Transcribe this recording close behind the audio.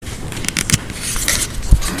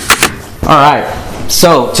All right,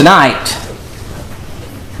 so tonight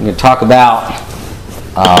I'm going to talk about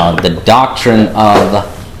the doctrine of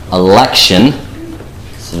election.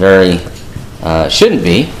 It's very shouldn't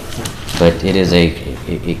be, but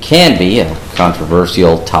it can be a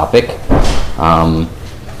controversial topic.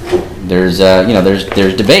 There's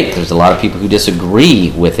debate. There's a lot of people who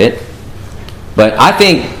disagree with it, but I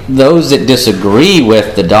think those that disagree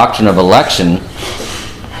with the doctrine of election,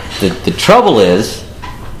 the trouble is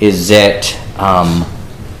that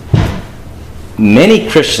many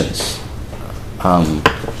Christians, and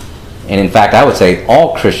in fact I would say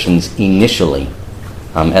all Christians initially,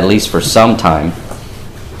 at least for some time,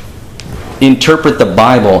 interpret the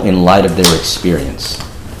Bible in light of their experience.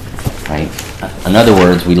 Right? In other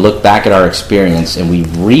words, we look back at our experience and we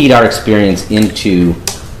read our experience into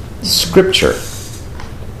Scripture.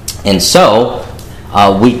 And so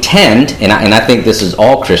we tend, and I think this is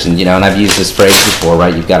all Christians, and I've used this phrase before,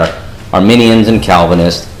 right? You've got Arminians and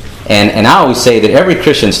Calvinists, and I always say that every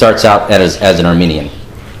Christian starts out as an Arminian,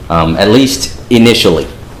 at least initially.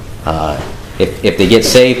 If they get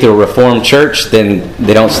saved through a Reformed church, then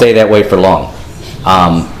they don't stay that way for long.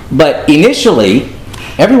 But initially,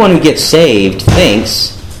 everyone who gets saved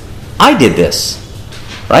thinks, I did this,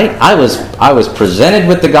 right? I was presented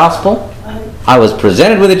with the gospel. I was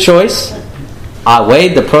presented with a choice. I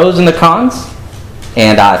weighed the pros and the cons,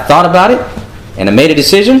 and I thought about it, and I made a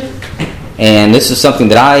decision. And this is something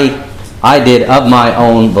that I did of my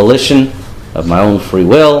own volition, of my own free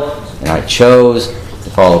will, and I chose to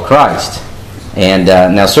follow Christ. And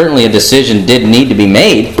now certainly a decision did need to be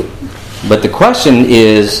made, but the question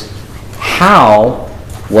is, how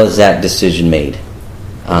was that decision made?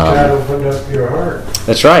 God opened up your heart.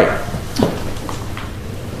 That's right.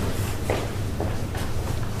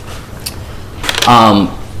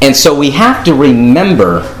 And so we have to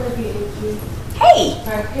remember. Hey!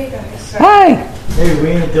 Hi! Hey, we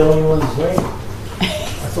ain't the only ones waiting.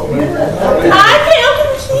 I can't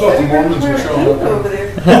open the sheet. Over there.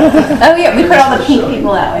 Oh yeah, we put all the pink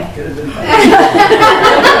people that way. You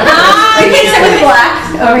can sit with the black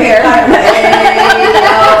over here.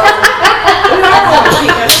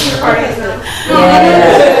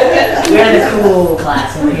 We're the cool class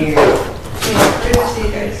over here.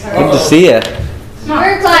 Good to see you.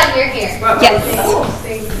 We're glad you're here. Yes.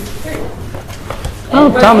 Oh,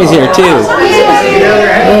 Tommy's here too.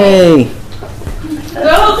 Hey.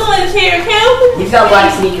 Oakland's here too. You've got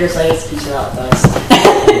black sneakers, so it's keeps you out first.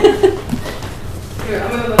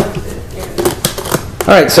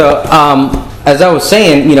 All right, so as I was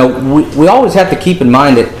saying, we always have to keep in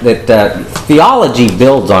mind that theology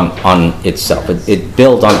builds on itself. It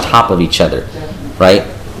builds on top of each other, right?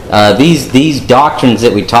 These doctrines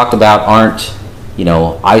that we talk about aren't,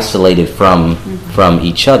 isolated from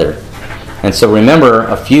each other. And so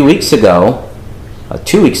remember, 2 weeks ago,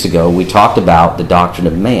 we talked about the doctrine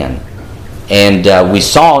of man. And we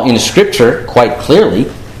saw in Scripture quite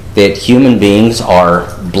clearly that human beings are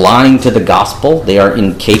blind to the gospel. They are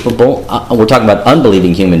incapable. We're talking about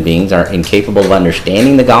unbelieving human beings are incapable of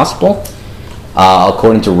understanding the gospel.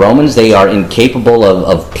 According to Romans, they are incapable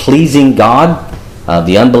of pleasing God.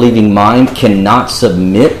 The unbelieving mind cannot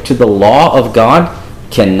submit to the law of God,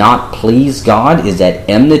 cannot please God, is at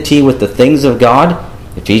enmity with the things of God.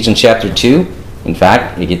 Ephesians chapter 2. In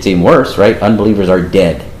fact, it gets even worse, right? Unbelievers are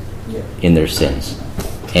dead in their sins.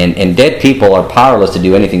 And dead people are powerless to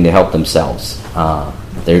do anything to help themselves.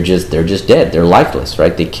 They're just dead. They're lifeless,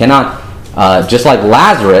 right? They cannot, just like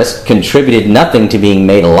Lazarus contributed nothing to being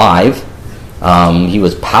made alive. He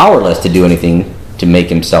was powerless to do anything to make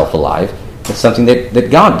himself alive. It's something that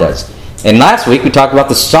God does. And last week we talked about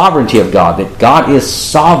the sovereignty of God, that God is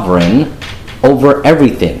sovereign over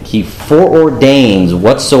everything. He foreordains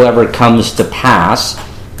whatsoever comes to pass,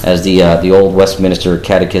 as the old Westminster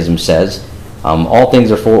Catechism says. All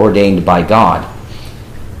things are foreordained by God.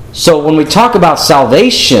 So when we talk about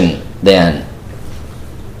salvation, then,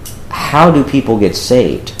 how do people get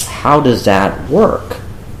saved? How does that work?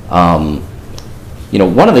 One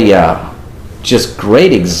of the just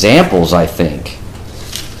great examples, I think,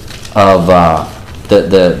 of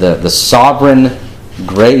the sovereign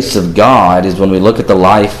grace of God is when we look at the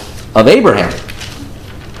life of Abraham.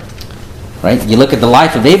 Right? You look at the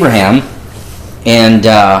life of Abraham, and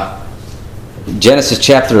Genesis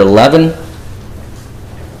chapter 11,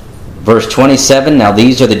 verse 27. Now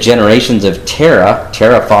these are the generations of Terah.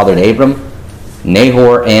 Terah fathered Abram,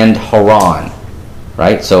 Nahor, and Haran.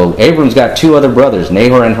 Right? So Abram's got two other brothers,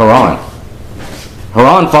 Nahor and Haran.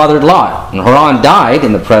 Haran fathered Lot, and Haran died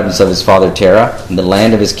in the presence of his father Terah in the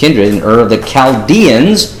land of his kindred in Ur of the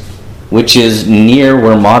Chaldeans, which is near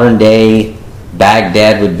where modern-day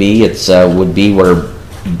Baghdad would be. It would be where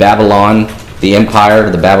Babylon,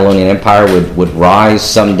 the Babylonian Empire, would rise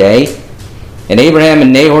someday. And Abraham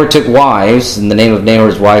and Nahor took wives, and the name of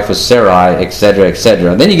Nahor's wife was Sarai, etc.,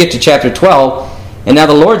 etc. And then you get to chapter 12, and now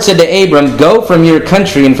the Lord said to Abram, "Go from your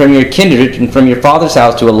country and from your kindred and from your father's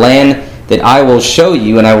house to a land that I will show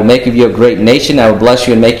you, and I will make of you a great nation. I will bless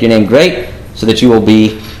you and make your name great, so that you will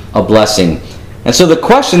be a blessing." And so the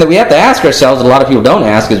question that we have to ask ourselves, that a lot of people don't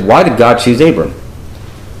ask, is why did God choose Abram?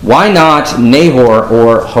 Why not Nahor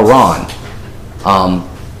or Haran?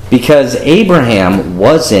 Because Abraham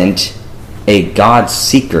wasn't a God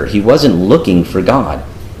seeker. He wasn't looking for God.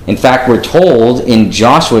 In fact, we're told in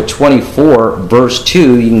Joshua 24, verse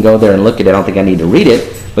 2, you can go there and look at it, I don't think I need to read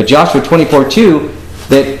it, but Joshua 24:2,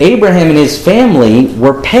 that Abraham and his family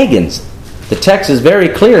were pagans. The text is very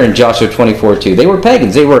clear in Joshua 24:2. They were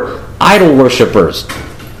pagans. They were idol worshippers.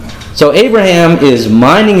 So Abraham is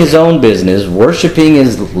minding his own business, worshiping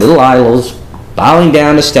his little idols, bowing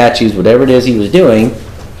down to statues, whatever it is he was doing,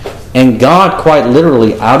 and God, quite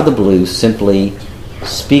literally, out of the blue, simply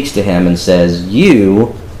speaks to him and says,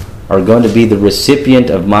 "You are going to be the recipient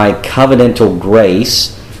of my covenantal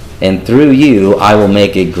grace, and through you I will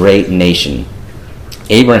make a great nation."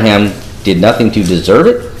 Abraham did nothing to deserve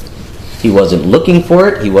it. He wasn't looking for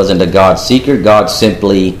it. He wasn't a God seeker. God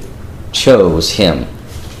simply chose him.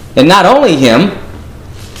 And not only him,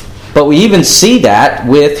 but we even see that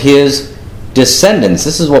with his descendants.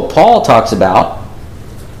 This is what Paul talks about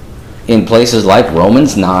in places like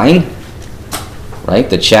Romans 9, right?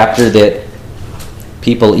 The chapter that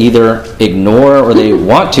people either ignore or they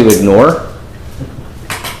want to ignore.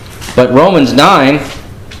 But Romans 9,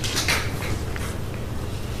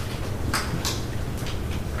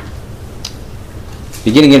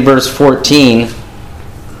 beginning in verse 14.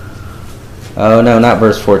 Oh, no, not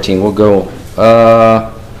verse 14. We'll go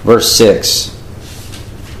verse 6.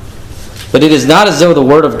 "But it is not as though the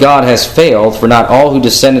word of God has failed, for not all who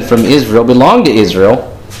descended from Israel belong to Israel,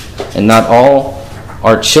 and not all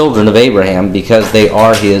are children of Abraham, because they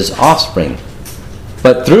are his offspring.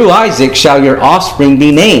 But through Isaac shall your offspring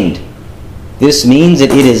be named. This means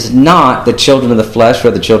that it is not the children of the flesh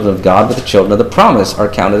or the children of God, but the children of the promise are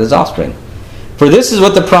counted as offspring. For this is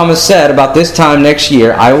what the promise said, about this time next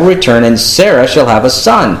year I will return, and Sarah shall have a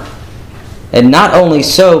son. And not only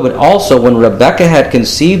so, but also when Rebekah had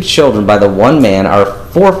conceived children by the one man, our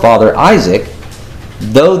forefather Isaac,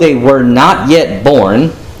 though they were not yet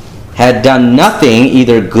born, had done nothing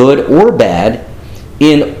either good or bad,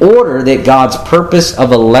 in order that God's purpose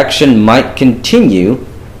of election might continue,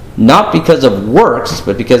 not because of works,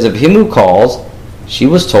 but because of him who calls. She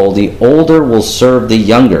was told, the older will serve the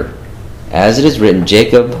younger. As it is written,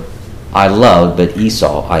 Jacob I loved, but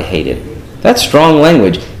Esau I hated." That's strong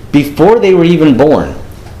language. Before they were even born,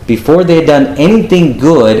 before they had done anything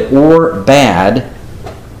good or bad,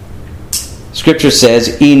 Scripture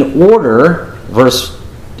says, in order, verse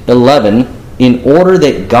 11, in order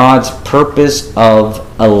that God's purpose of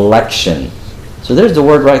election. So there's the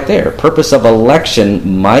word right there. Purpose of election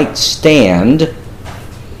might stand,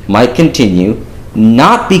 might continue,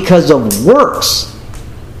 not because of works,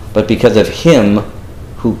 but because of him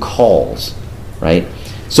who calls, right?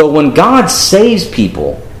 So when God saves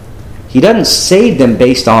people, he doesn't save them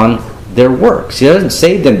based on their works. He doesn't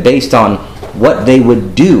save them based on what they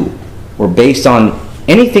would do or based on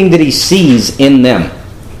anything that he sees in them.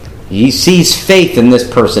 He sees faith in this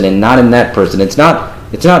person and not in that person. It's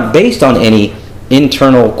not based on any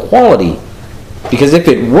internal quality. Because if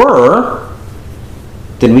it were,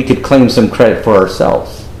 then we could claim some credit for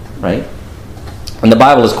ourselves, right? And the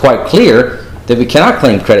Bible is quite clear that we cannot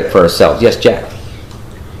claim credit for ourselves. Yes, Jack?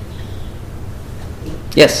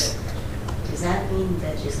 Yes? Does that mean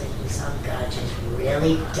that just like you saw God just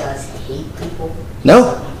really does hate people?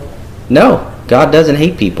 No. No. God doesn't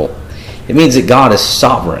hate people. It means that God is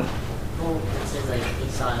sovereign. Well, it says like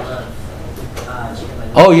Esau I love.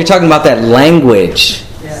 Jacob. Oh, you're talking about that language.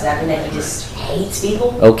 Does that mean that he just hates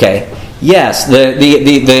people? Okay. Yes.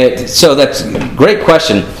 So that's a great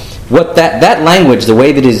question. What that language, the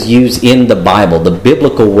way that is used in the Bible, the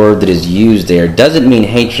biblical word that is used there, doesn't mean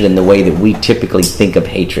hatred in the way that we typically think of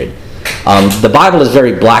hatred. The Bible is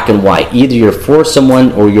very black and white. Either you're for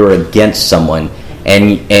someone or you're against someone.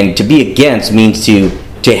 And to be against means to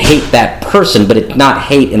hate that person, but it's not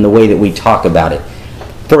hate in the way that we talk about it.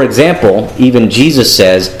 For example, even Jesus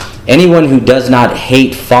says, anyone who does not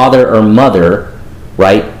hate father or mother,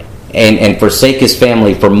 right, and forsake his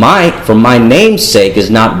family for my name's sake is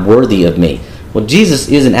not worthy of me. Well, Jesus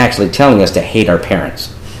isn't actually telling us to hate our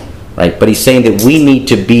parents, right? But he's saying that we need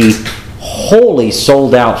to be wholly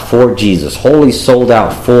sold out for Jesus, wholly sold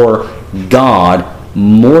out for God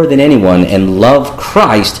more than anyone and love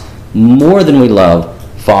Christ more than we love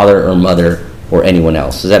father or mother or anyone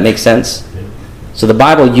else. Does that make sense? So the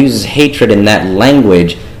Bible uses hatred in that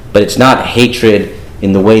language, but it's not hatred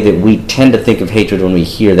in the way that we tend to think of hatred when we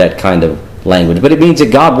hear that kind of language. But it means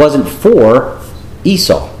that God wasn't for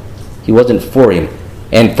Esau. He wasn't for him.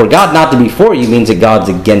 And for God not to be for you means that God's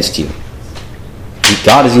against you.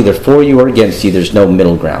 God is either for you or against you. There's no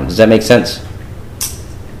middle ground. Does that make sense?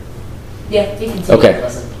 Yeah, you can see Okay. it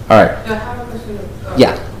wasn't. All right. I have a question.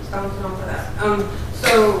 Yeah. Bouncing off of that.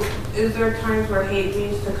 So, is there times where hate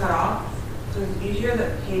means to cut off? Because you hear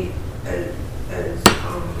that hate is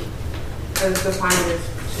defined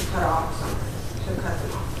as to cut off something, to cut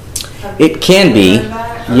them off. Have It can be. heard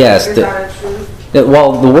that? Or Yes. Is that a truth?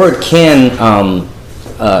 Well, the word can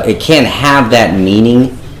it can have that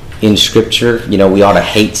meaning in Scripture. You know, we ought to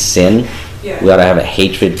hate sin. Yeah. We ought to have a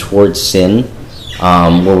hatred towards sin,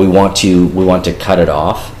 where we want to cut it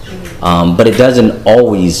off. But it doesn't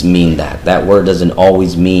always mean that. That word doesn't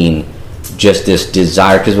always mean just this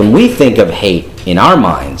desire. Because when we think of hate in our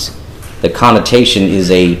minds, the connotation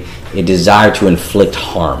is a desire to inflict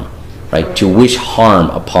harm, right? To wish harm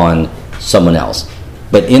upon someone else.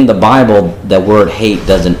 But in the Bible, the word hate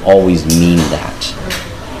doesn't always mean that.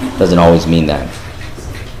 Doesn't always mean that.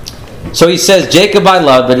 So he says, Jacob I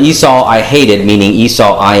loved, but Esau I hated, meaning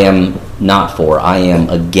Esau I am not for, I am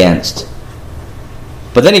against.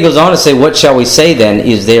 But then he goes on to say, what shall we say then?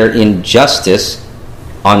 Is there injustice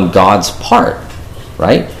on God's part?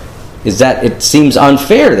 Right? Is that, it seems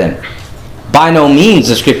unfair then. By no means,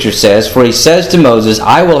 the Scripture says, for he says to Moses,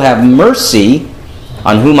 I will have mercy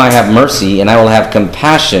on whom I have mercy, and I will have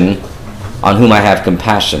compassion on whom I have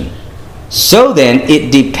compassion. So then,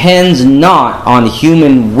 it depends not on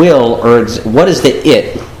human will, or what is the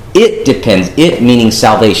it? It depends. It meaning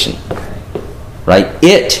salvation. Right?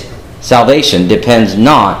 It, salvation, depends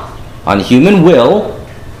not on human will,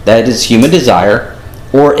 that is human desire,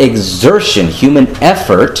 or exertion, human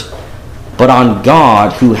effort, but on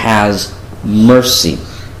God who has mercy.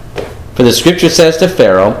 For the Scripture says to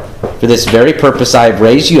Pharaoh, for this very purpose I have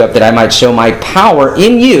raised you up, that I might show my power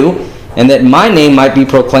in you, and that my name might be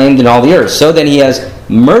proclaimed in all the earth. So then he has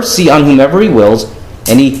mercy on whomever he wills,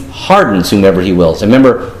 and he hardens whomever he wills. And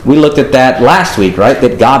remember, we looked at that last week, right?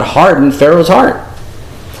 That God hardened Pharaoh's heart.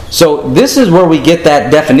 So this is where we get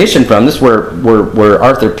that definition from. This is where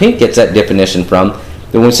Arthur Pink gets that definition from.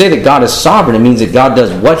 That when we say that God is sovereign, it means that God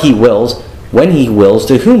does what he wills, when he wills,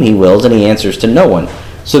 to whom he wills, and he answers to no one.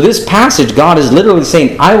 So this passage, God is literally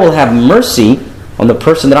saying, I will have mercy on the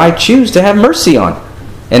person that I choose to have mercy on.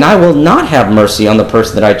 And I will not have mercy on the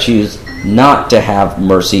person that I choose not to have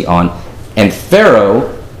mercy on. And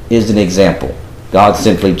Pharaoh is an example. God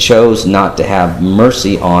simply chose not to have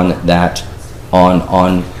mercy on that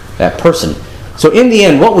person. So in the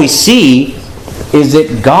end, what we see is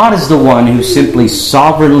that God is the one who simply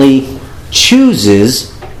sovereignly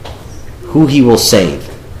chooses who he will save.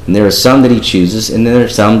 And there are some that he chooses, and then there are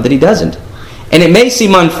some that he doesn't. And it may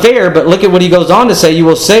seem unfair, but look at what he goes on to say. You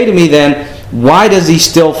will say to me then, why does he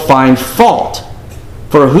still find fault?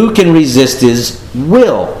 For who can resist his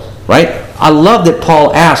will? Right? I love that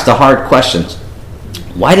Paul asked the hard questions.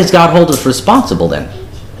 Why does God hold us responsible then?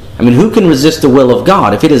 I mean, who can resist the will of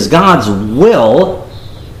God? If it is God's will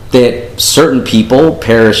that certain people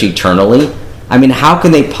perish eternally, I mean, how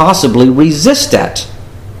can they possibly resist that?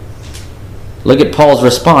 Look at Paul's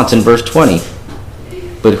response in verse 20.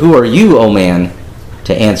 But who are you, O man,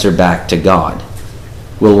 to answer back to God?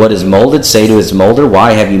 Will what is molded say to his molder,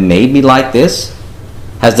 why have you made me like this?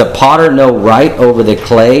 Has the potter no right over the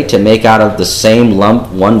clay to make out of the same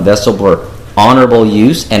lump one vessel for honorable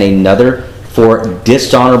use and another for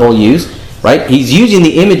dishonorable use? Right? He's using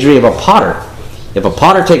the imagery of a potter. If a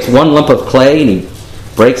potter takes one lump of clay and he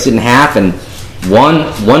breaks it in half, and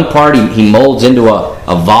one part he molds into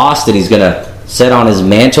a vase that he's going to set on his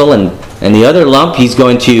mantle, and the other lump he's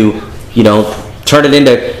going to, turn it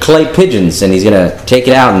into clay pigeons, and he's going to take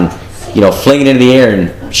it out and, fling it into the air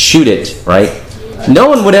and shoot it, right? No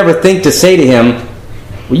one would ever think to say to him,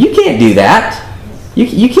 well, you can't do that.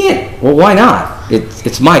 You can't. Well, why not?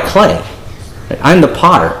 It's my clay. I'm the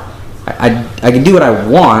potter. I can do what I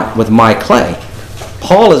want with my clay.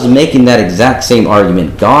 Paul is making that exact same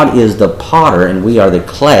argument. God is the potter and we are the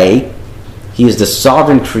clay. He is the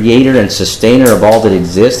sovereign creator and sustainer of all that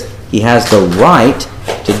exists. He has the right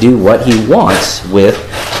to do what he wants with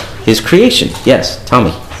his creation. Yes,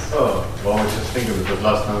 Tommy. Well, I was just thinking, because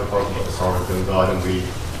last time we talked about the sovereignty of God and we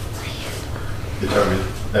determined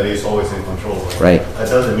that he's always in control. Right. That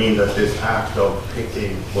doesn't mean that this act of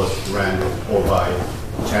picking was random or by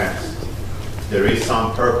chance. there is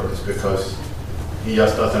some purpose, because he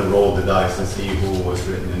just doesn't roll the dice and see who was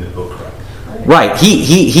written in the book, right? Right.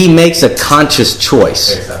 He makes a conscious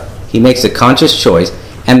choice. Exactly. He makes a conscious choice,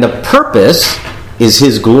 and the purpose is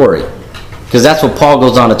his glory. Because that's what Paul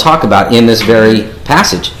goes on to talk about in this very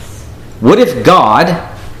passage. What if God,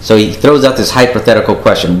 so he throws out this hypothetical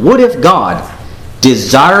question, what if God,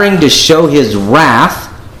 desiring to show his wrath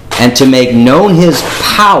and to make known his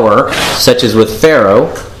power, such as with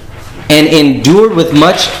Pharaoh, and endured with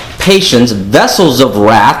much patience vessels of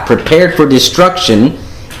wrath prepared for destruction,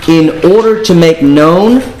 in order to make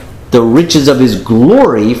known the riches of his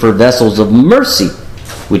glory for vessels of mercy,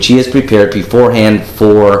 which he has prepared beforehand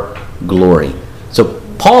for glory. So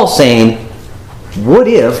Paul's saying, what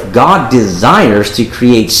if God desires to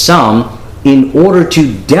create some in order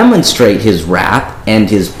to demonstrate his wrath and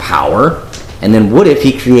his power? And then what if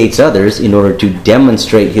he creates others in order to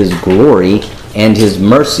demonstrate his glory and his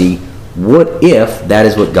mercy? What if that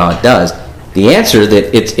is what God does? The answer,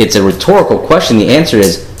 that it's a rhetorical question. The answer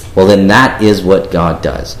is, well, then that is what God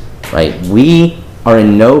does, right? We are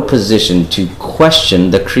in no position to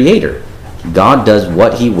question the Creator. God does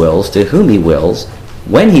what he wills, to whom he wills,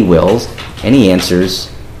 when he wills, and he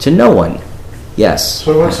answers to no one. Yes?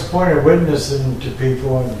 So what's the point of witnessing to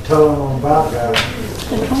people and telling them about God?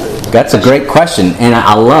 That's a great question, and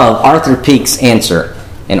I love Arthur Peke's answer.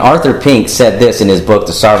 And Arthur Pink said this in his book,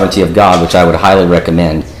 The Sovereignty of God, which I would highly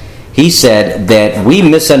recommend. He said that we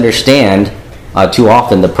misunderstand too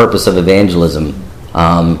often the purpose of evangelism.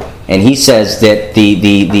 And he says that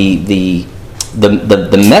the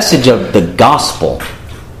message of the gospel,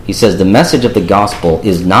 he says the message of the gospel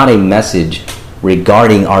is not a message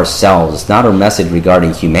regarding ourselves. It's not a message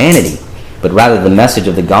regarding humanity, but rather the message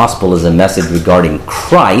of the gospel is a message regarding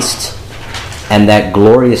Christ and that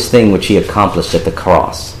glorious thing which he accomplished at the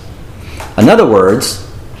cross. In other words,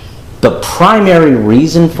 the primary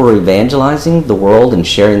reason for evangelizing the world and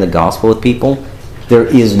sharing the gospel with people, there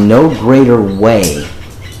is no greater way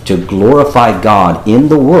to glorify God in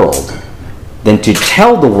the world than to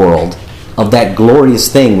tell the world of that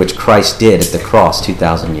glorious thing which Christ did at the cross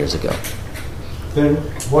 2,000 years ago. Then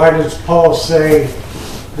why does Paul say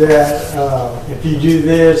that if you do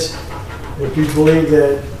this, if you believe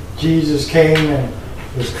that Jesus came and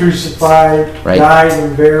was crucified, right, died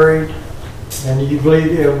and buried, and you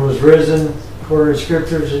believe it was risen according to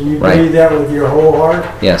Scriptures, and you right, believe that with your whole heart,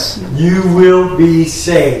 yes, you will be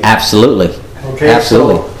saved. Absolutely. Okay,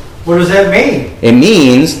 absolutely. So what does that mean? It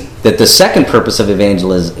means that the second purpose of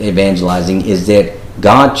evangelizing is that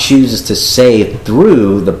God chooses to save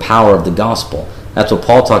through the power of the gospel. That's what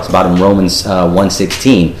Paul talks about in Romans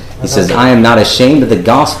 1:16. He says, I am not ashamed of the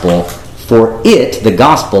gospel, for it, the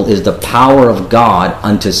gospel, is the power of God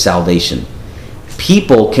unto salvation.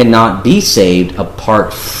 People cannot be saved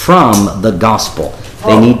apart from the gospel.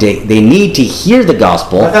 They need to hear the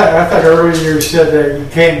gospel. I thought earlier you said that you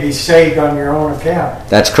can't be saved on your own account.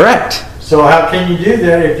 That's correct. So how can you do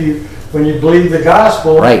that when you believe the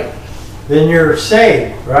gospel? Right. Then you're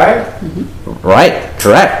saved, right? Mm-hmm. Right,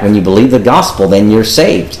 correct. When you believe the gospel, then you're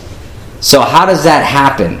saved. So how does that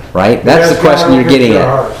happen, right? That's the question you're getting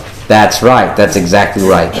at. That's right. That's exactly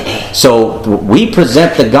right. So we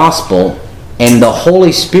present the gospel, and the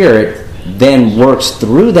Holy Spirit then works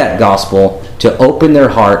through that gospel to open their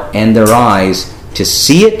heart and their eyes to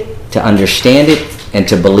see it, to understand it, and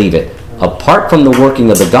to believe it. Apart from the working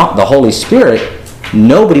of the Holy Spirit,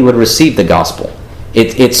 nobody would receive the gospel.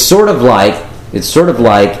 It's sort of like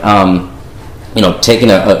taking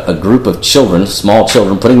a group of children, small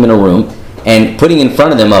children, putting them in a room and putting in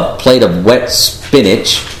front of them a plate of wet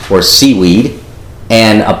spinach or seaweed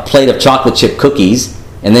and a plate of chocolate chip cookies,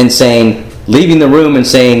 and then leaving the room and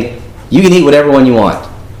saying, you can eat whatever one you want.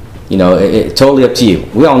 It's totally up to you.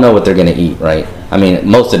 We all know what they're going to eat, right? I mean,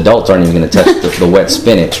 most adults aren't even going to touch the wet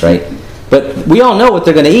spinach, right? But we all know what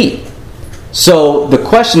they're going to eat. So the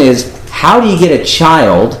question is, how do you get a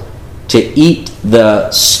child to eat the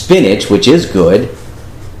spinach, which is good,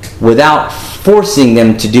 without forcing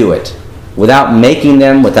them to do it? Without making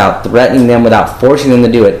them, without threatening them, without forcing them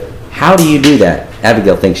to do it? How do you do that?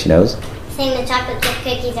 Abigail thinks she knows. Saying the chocolate chip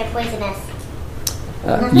cookies are poisonous.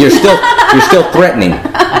 You're still threatening.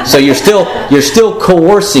 So you're still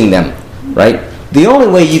coercing them, right? The only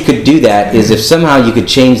way you could do that is if somehow you could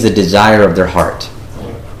change the desire of their heart.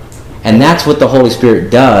 And that's what the Holy Spirit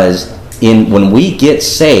does when we get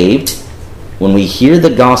saved, when we hear the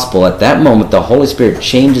gospel. At that moment, the Holy Spirit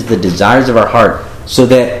changes the desires of our heart so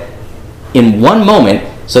that in one moment,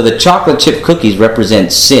 so the chocolate chip cookies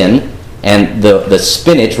represent sin, and the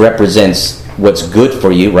spinach represents what's good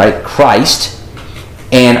for you, right? Christ.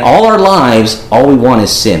 And all our lives, all we want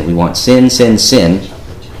is sin. We want sin, sin, sin.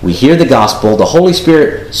 We hear the gospel. The Holy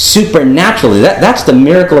Spirit supernaturally, that's the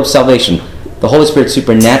miracle of salvation. The Holy Spirit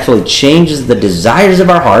supernaturally changes the desires of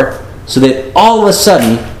our heart so that all of a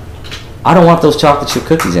sudden, I don't want those chocolate chip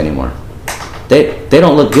cookies anymore. They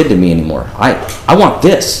don't look good to me anymore. I want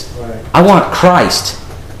this. Right. I want Christ.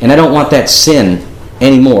 And I don't want that sin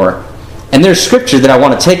anymore. And there's scripture that I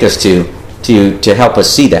want to take us to help us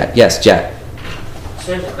see that. Yes, Jack.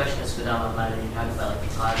 So there's a question that's been on my mind when you're talking about like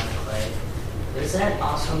pot and clay. Does that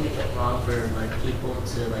also make it wrong for like people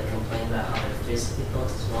to like complain about how they're physically built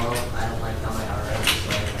as well? I don't like how my RF is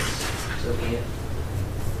like so be it.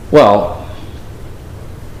 Well,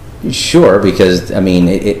 sure, because, I mean,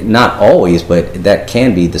 it not always, but that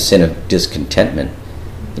can be the sin of discontentment,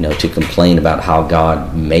 to complain about how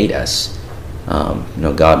God made us.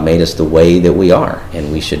 God made us the way that we are,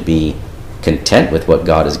 and we should be content with what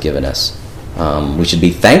God has given us. We should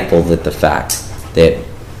be thankful that the fact that,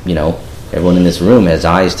 everyone in this room has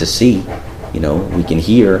eyes to see. We can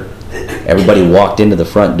hear. Everybody walked into the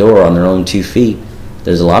front door on their own 2 feet.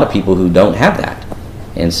 There's a lot of people who don't have that.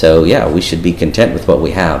 And so, we should be content with what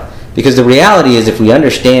we have. Because the reality is, if we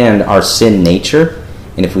understand our sin nature,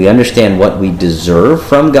 and if we understand what we deserve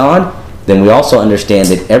from God, then we also understand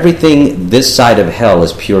that everything this side of hell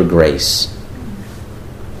is pure grace.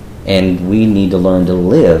 And we need to learn to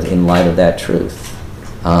live in light of that truth.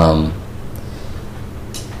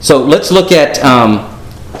 So let's look at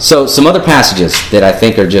some other passages that I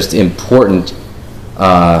think are just important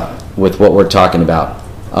with what we're talking about.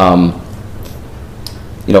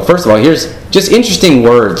 First of all, here's just interesting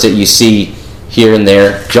words that you see here and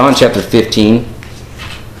there. John chapter 15.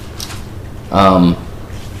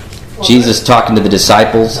 Jesus talking to the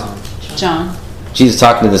disciples. John. Jesus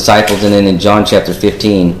talking to the disciples, and then in John chapter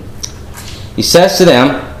 15, he says to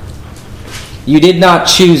them, "You did not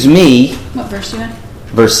choose me." What verse you in?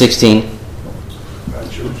 Verse 16.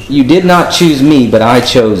 "You did not choose me, but I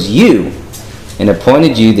chose you, and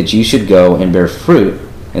appointed you that you should go and bear fruit,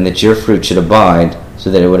 and that your fruit should abide, so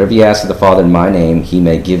that whatever you ask of the Father in my name, he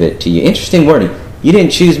may give it to you." Interesting wording. You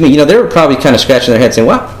didn't choose me. They were probably kind of scratching their heads saying,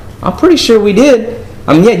 "Well, I'm pretty sure we did.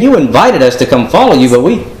 Yeah, you invited us to come follow you, but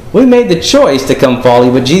we made the choice to come follow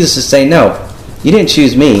you." But Jesus is saying, no, you didn't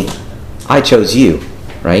choose me. I chose you,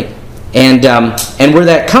 right? And where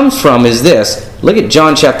that comes from is this. Look at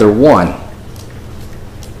John chapter 1.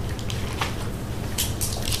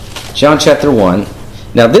 John chapter 1.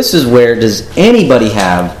 Now this is where, does anybody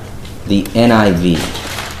have the NIV?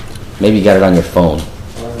 Maybe you got it on your phone.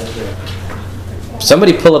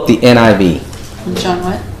 Somebody pull up the NIV. John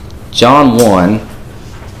what? John 1.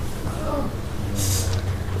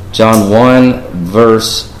 John 1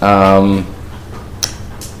 verse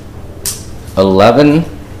 11,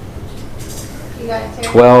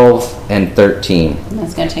 12, and 13.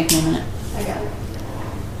 That's going to take me a minute. I got it.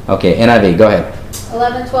 Okay, NIV, go ahead.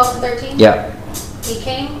 11, 12, and 13? Yeah. He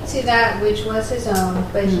came to that which was his own,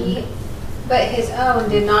 but his own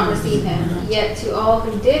did not receive him. Yet to all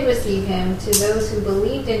who did receive him, to those who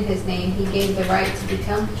believed in his name, he gave the right to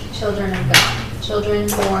become children of God. Children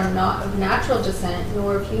born not of natural descent,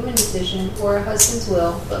 nor of human decision, or a husband's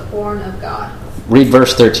will, but born of God. Read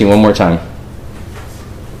verse 13 one more time.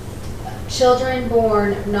 Children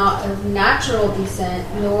born not of natural descent,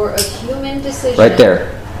 nor of human decision. Right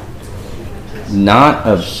there. Not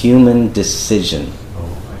of human decision.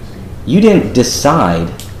 You didn't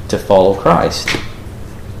decide to follow Christ.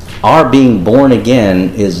 Our being born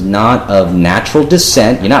again is not of natural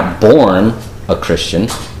descent. You're not born a Christian.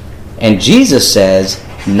 And Jesus says,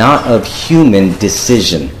 not of human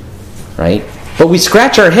decision. Right? But we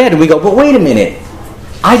scratch our head and we go, but wait a minute.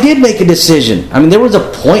 I did make a decision. There was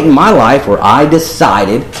a point in my life where I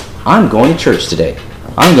decided I'm going to church today.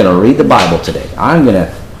 I'm going to read the Bible today. I'm going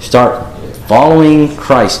to start following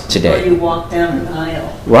Christ today. Or you walk down an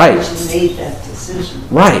aisle. Right. Because you made that decision.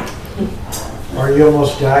 Right. Or you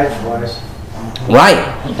almost died twice. Right.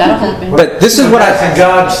 That'll happen. But this is what That's a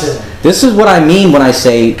God sin. This is what I mean when I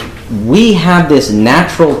say we have this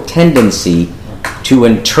natural tendency to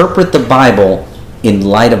interpret the Bible in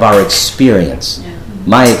light of our experience. Yeah.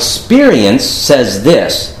 My experience says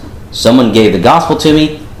this. Someone gave the gospel to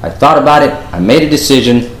me. I thought about it. I made a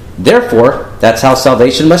decision. Therefore, that's how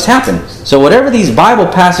salvation must happen. So whatever these Bible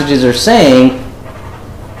passages are saying,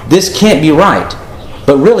 this can't be right.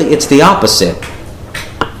 But really, it's the opposite.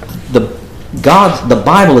 The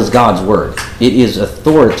Bible is God's Word. It is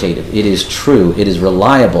authoritative. It is true. It is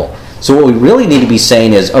reliable. So what we really need to be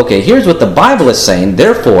saying is, okay, here's what the Bible is saying.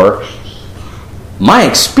 Therefore, my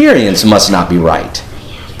experience must not be right.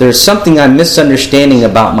 There's something I'm misunderstanding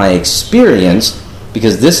about my experience,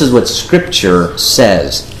 because this is what Scripture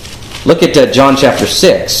says. Look at John chapter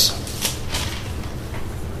 6.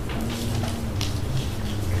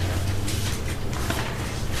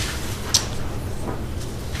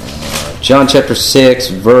 John chapter 6,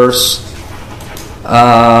 verse...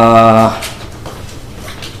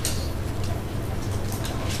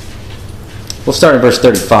 we'll start in verse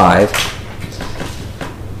 35.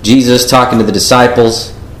 Jesus talking to the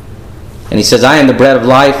disciples, and he says, I am the bread of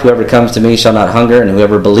life. Whoever comes to me shall not hunger, and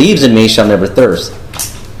whoever believes in me shall never thirst.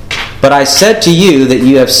 But I said to you that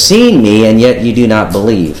you have seen me, and yet you do not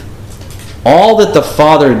believe. All that the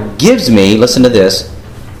Father gives me, listen to this,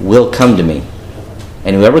 will come to me.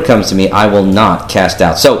 And whoever comes to me, I will not cast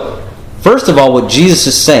out. So, first of all, what Jesus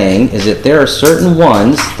is saying is that there are certain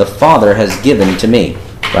ones the Father has given to me.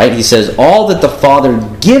 Right? He says, all that the Father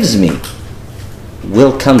gives me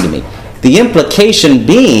will come to me. The implication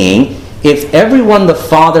being, if everyone the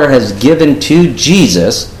Father has given to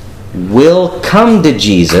Jesus will come to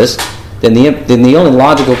Jesus, then the only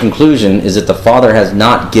logical conclusion is that the Father has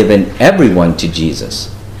not given everyone to Jesus.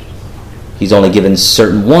 He's only given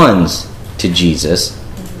certain ones to Jesus,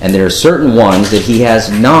 and there are certain ones that he has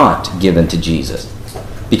not given to Jesus.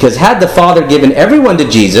 Because had the Father given everyone to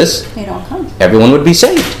Jesus, They don't come. everyone would be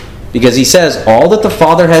saved. Because he says, all that the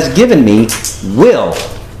Father has given me will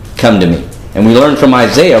come to me. And we learn from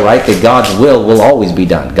Isaiah, right, that God's will always be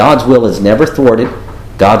done. God's will is never thwarted.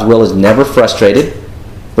 God's will is never frustrated.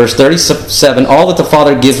 Verse 37, all that the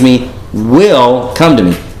Father gives me will come to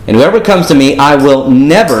me. And whoever comes to me, I will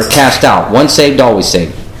never cast out. Once saved, always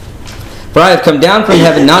saved. For I have come down from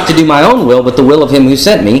heaven not to do my own will, but the will of him who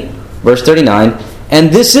sent me. Verse 39, and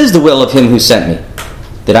this is the will of him who sent me,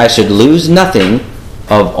 that I should lose nothing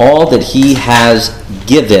of all that he has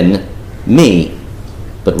given me,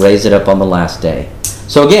 but raise it up on the last day.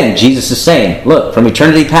 So again, Jesus is saying, look, from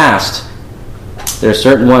eternity past, there are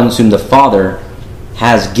certain ones whom the Father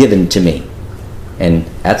has given to me. And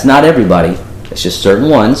that's not everybody. It's just certain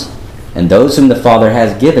ones. And those whom the Father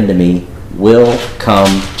has given to me will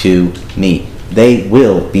come to me. They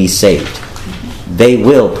will be saved. They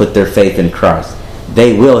will put their faith in Christ.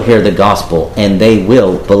 They will hear the gospel, and they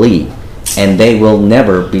will believe. And they will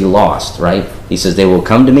never be lost, right? He says, they will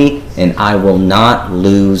come to me, and I will not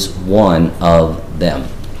lose one of them.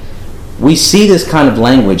 We see this kind of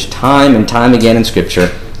language time and time again in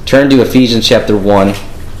Scripture. Turn to Ephesians chapter 1.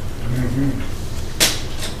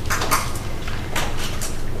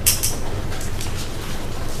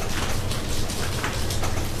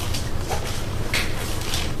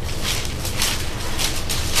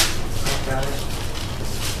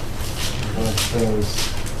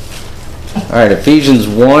 All right, Ephesians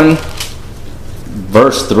 1,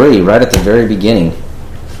 verse 3, right at the very beginning.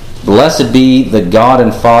 Blessed be the God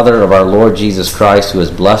and Father of our Lord Jesus Christ, who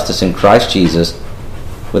has blessed us in Christ Jesus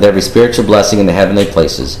with every spiritual blessing in the heavenly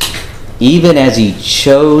places, even as he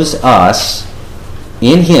chose us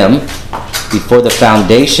in him before the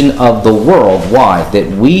foundation of the world. Why?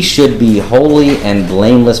 That we should be holy and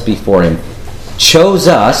blameless before him. Chose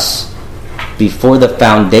us before the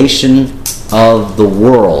foundation of the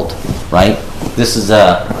world, right? This is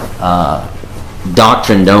a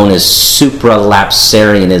doctrine known as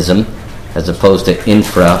supralapsarianism as opposed to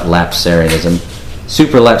infralapsarianism.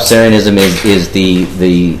 Supralapsarianism is the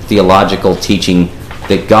theological teaching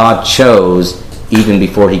that God chose even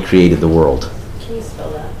before he created the world. Can you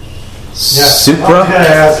spell that? Supra?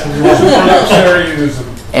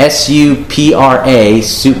 S-U-P-R-A,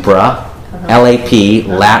 supra, L-A-P,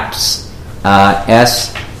 laps,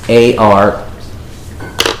 S-A-R-I-N-I-A-N-I-S-M.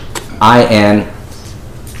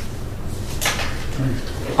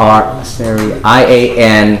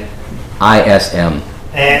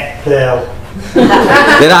 Aunt Bell.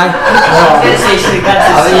 Did I? I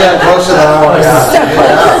think you have close to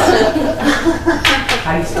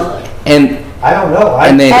How do you spell it? And I don't know.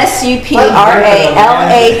 and then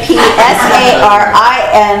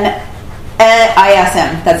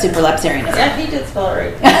SUPRALAPSARINISM. That's supralapsarianism. Yeah, he did spell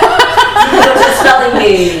it right. What's spelling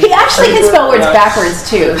bee? He actually can spell words backwards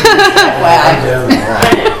too.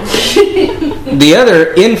 FYI. the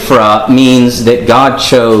other infra means that God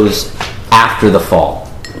chose after the fall.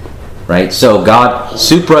 Right? So God,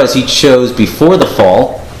 supra is he chose before the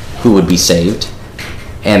fall who would be saved.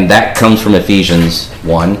 And that comes from Ephesians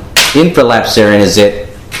 1. Infralapsarian is that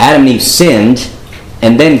Adam and Eve sinned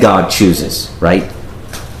and then God chooses, right?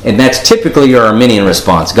 And that's typically your Arminian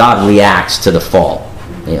response. God reacts to the fall.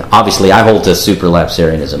 Obviously, I hold to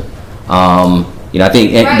supralapsarianism. I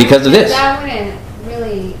think because of this. That wouldn't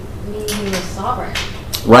really mean he was sovereign.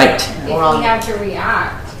 Right. If he had to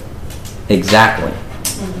react. Exactly.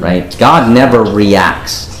 Right? God never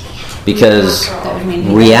reacts. because That would mean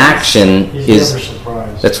he reaction He's is... never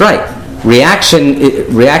surprised. That's right.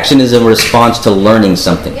 Reaction is a response to learning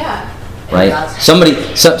something. Yeah. Right?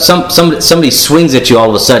 Somebody swings at you all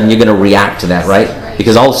of a sudden, you're going to react to that, right?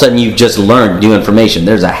 Because all of a sudden you've just learned new information.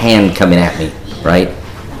 There's a hand coming at me, right?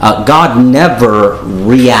 God never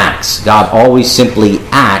reacts. God always simply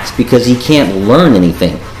acts because he can't learn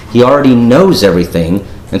anything. He already knows everything,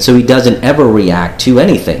 and so he doesn't ever react to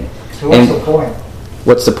anything. So what's the point?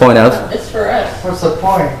 What's the point of? It's for us. What's the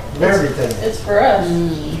point of everything? It's for us.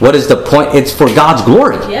 What is the point? It's for God's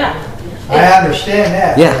glory. Yeah. I understand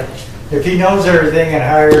that. Yeah. If he knows everything and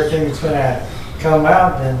how everything's going to come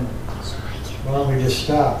out, then why don't we just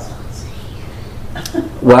stop?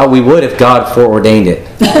 Well, we would if God foreordained it.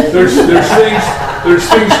 There's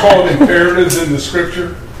things called imperatives in the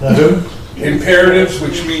scripture. The who? Imperatives,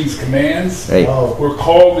 which means commands. Right. Oh. We're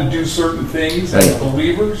called to do certain things as Right.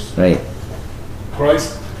 believers. Right.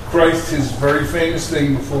 Christ, his very famous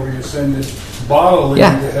thing before he ascended bodily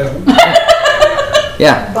Yeah. into heaven.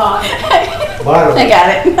 Yeah. Bottom. I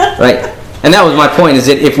got it. Right. And that was my point, is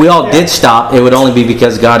that if we all did stop, it would only be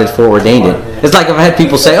because God had foreordained it. It's like if I had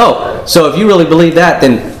people say, oh, so if you really believe that,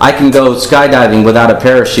 then I can go skydiving without a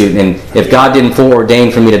parachute, and if God didn't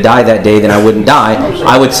foreordain for me to die that day, then I wouldn't die.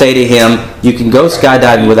 I would say to him, you can go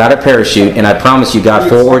skydiving without a parachute, and I promise you God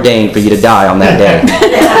foreordained for you to die on that day.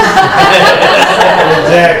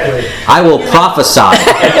 Exactly. I will prophesy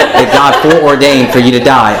that God foreordained for you to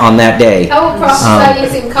die on that day. I will prophesy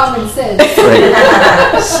using common sense.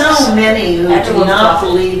 Right. So many who do Everyone's not awful.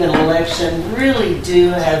 believe in election really do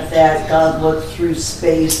have that God looked through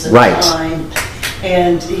space and Right. time.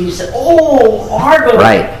 And he said, oh, Margot,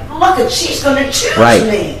 Right. look, at she's going to choose Right.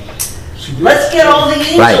 me. Let's get all the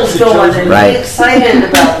angels Right. going and Right. be excited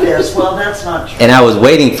about this. Well, that's not true. And I was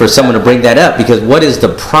waiting for someone to bring that up, because what is the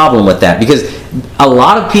problem with that? Because a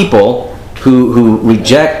lot of people who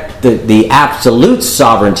reject the absolute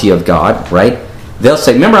sovereignty of God, right? They'll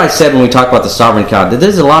say, remember I said when we talked about the sovereign God, that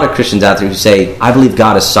there's a lot of Christians out there who say, I believe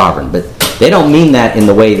God is sovereign, but they don't mean that in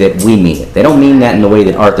the way that we mean it. They don't mean that in the way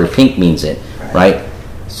that Arthur Pink means it, right?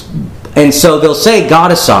 And so they'll say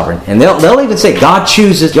God is sovereign, and they'll even say God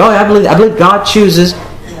chooses. Oh, I believe God chooses,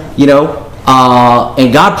 and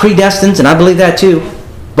God predestines, and I believe that too.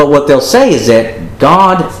 But what they'll say is that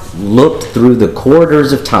God looked through the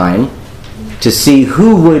corridors of time to see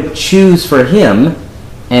who would choose for him,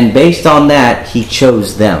 and based on that, he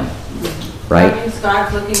chose them. Right? That means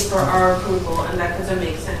God's looking for our approval, and that doesn't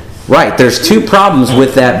make sense. Right. There's two problems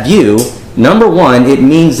with that view. Number one, it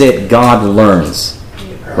means that God learns.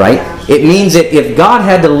 Right? It means that if God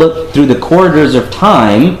had to look through the corridors of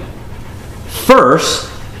time first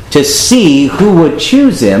to see who would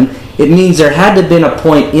choose him, it means there had to have been a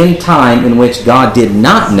point in time in which God did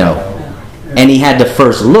not know. And he had to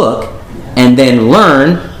first look and then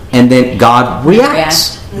learn, and then God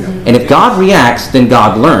reacts. And if God reacts, then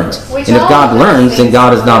God learns. Which And if all God of those learns, then things-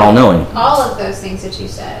 God is not all-knowing. All of those things that you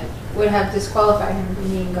said would have disqualified him from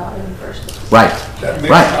being God in the first place. Right. That makes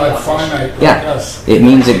Right. God finite like Yeah. us. It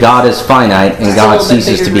means that God is finite and God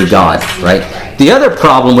ceases to be God. Right? The other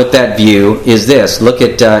problem with that view is this. Look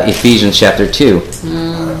at Ephesians chapter 2.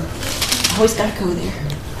 Always gotta go there.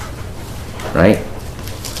 Right?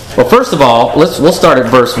 Well, first of all, we'll start at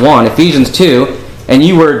verse 1. Ephesians 2. And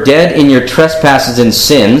you were dead in your trespasses and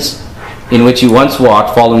sins, in which you once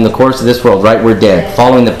walked, following the course of this world. Right? We're dead.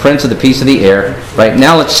 Following the prince of the peace of the air. Right?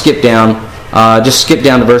 Now let's skip down. Just skip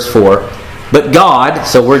down to verse 4. But God,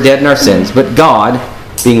 so we're dead in our sins, but God,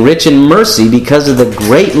 being rich in mercy because of the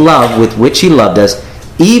great love with which he loved us,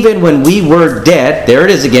 even when we were dead, there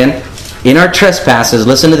it is again, in our trespasses,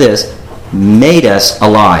 listen to this, made us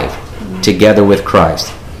alive together with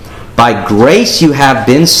Christ. By grace you have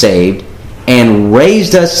been saved, and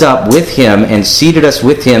raised us up with him and seated us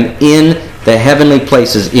with him in the heavenly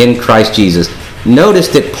places in Christ Jesus. Notice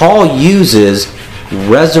that Paul uses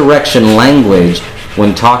resurrection language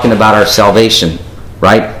when talking about our salvation,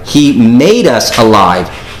 right? He made us alive.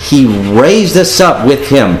 He raised us up with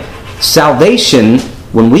him. Salvation,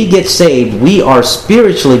 when we get saved, we are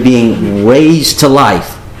spiritually being raised to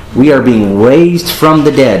life. We are being raised from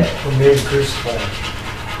the dead. From being crucified.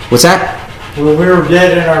 What's that? When we were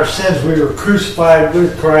dead in our sins, we were crucified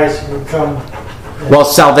with Christ and become... Well,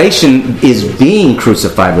 salvation is being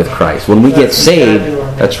crucified with Christ. When we get saved,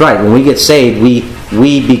 that's right. When we get saved,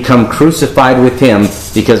 we become crucified with him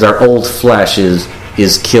because our old flesh is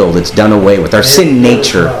killed. It's done away with. Our sin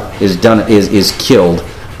nature is killed.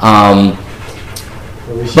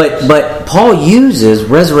 But Paul uses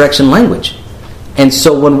resurrection language. And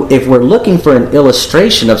so if we're looking for an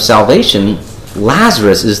illustration of salvation,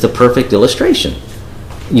 Lazarus is the perfect illustration.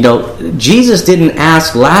 Jesus didn't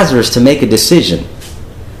ask Lazarus to make a decision,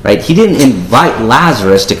 right? He didn't invite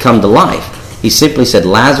Lazarus to come to life. He simply said,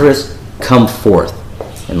 Lazarus, come forth.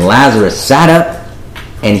 And Lazarus sat up,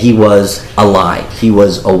 and he was alive. He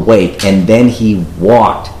was awake. And then he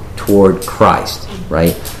walked toward Christ,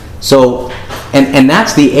 right? So, and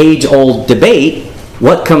that's the age-old debate.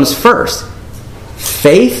 What comes first?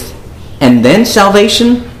 Faith and then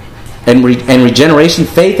salvation? And regeneration,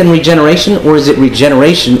 faith and regeneration, or is it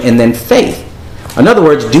regeneration and then faith? In other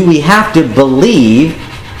words, do we have to believe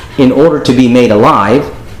in order to be made alive,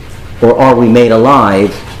 or are we made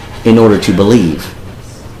alive in order to believe?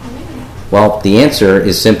 Well, the answer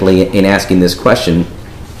is simply in asking this question,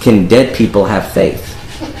 can dead people have faith?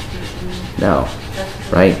 No,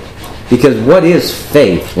 right? Because what is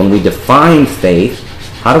faith? When we define faith,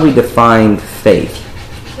 how do we define faith?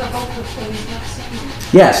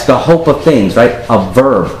 Yes, the hope of things, right? A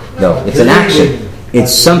verb, though. It's an action.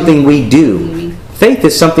 It's something we do. Faith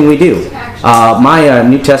is something we do. My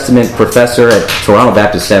New Testament professor at Toronto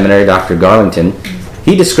Baptist Seminary, Dr. Garlington,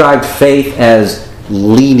 he described faith as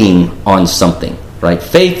leaning on something, right?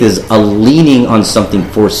 Faith is a leaning on something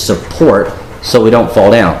for support so we don't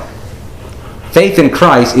fall down. Faith in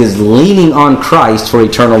Christ is leaning on Christ for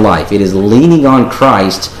eternal life. It is leaning on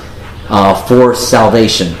Christ for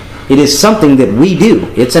salvation. It is something that we do.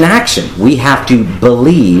 It's an action. We have to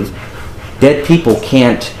believe. Dead people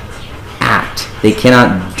can't act. They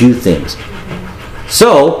cannot do things.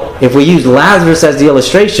 So, if we use Lazarus as the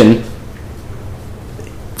illustration,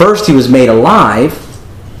 first he was made alive,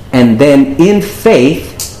 and then in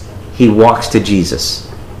faith, he walks to Jesus.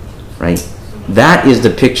 Right? That is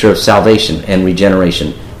the picture of salvation and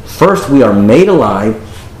regeneration. First we are made alive,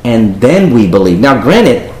 and then we believe. Now,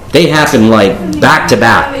 granted, they happen like back to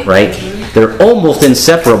back, right? They're almost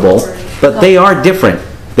inseparable, but they are different.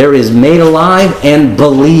 There is made alive and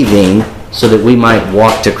believing so that we might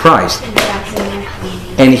walk to Christ.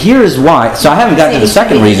 And here is why. So I haven't gotten to the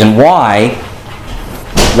second reason why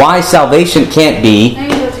salvation can't be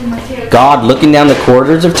God looking down the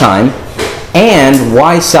corridors of time, and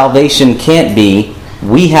why salvation can't be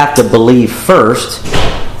we have to believe first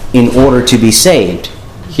in order to be saved.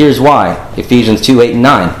 Here's why. Ephesians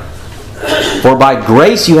 2:8-9. For by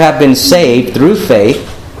grace you have been saved through faith,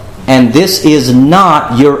 and this is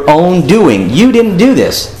not your own doing. You didn't do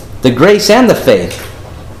this. The grace and the faith.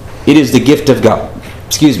 It is the gift of God.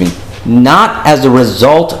 Not as a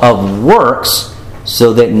result of works,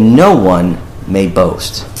 so that no one may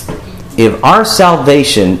boast. If our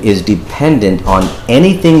salvation is dependent on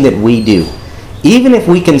anything that we do, even if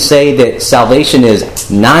we can say that salvation is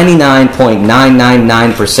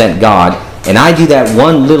 99.999% God, and I do that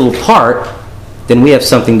one little part, then we have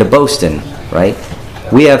something to boast in, right?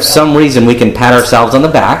 We have some reason we can pat ourselves on the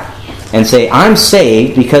back and say, I'm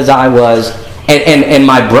saved because I was, and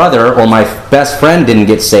my brother or my best friend didn't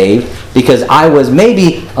get saved because I was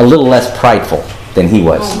maybe a little less prideful than he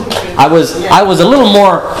was. I was a little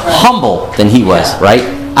more humble than he was, right?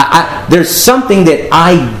 There's something that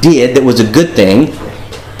I did that was a good thing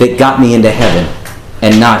that got me into heaven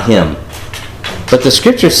and not him. But the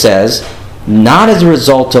scripture says, not as a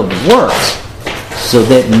result of works, so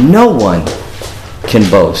that no one can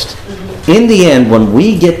boast. In the end, when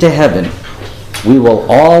we get to heaven, we will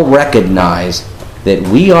all recognize that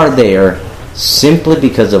we are there simply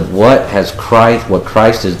because of what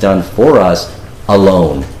Christ has done for us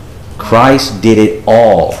alone. Christ did it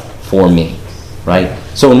all for me, right?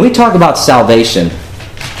 So when we talk about salvation,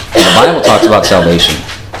 the Bible talks about salvation.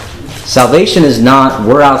 Salvation is not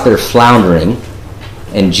we're out there floundering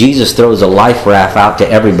and Jesus throws a life raft out to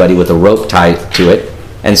everybody with a rope tied to it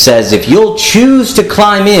and says, if you'll choose to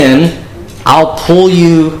climb in, I'll pull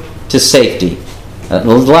you to safety. There's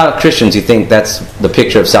a lot of Christians who think that's the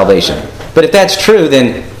picture of salvation. But if that's true,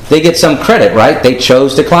 then they get some credit, right? They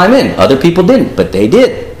chose to climb in. Other people didn't, but they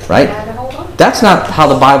did, right? That's not how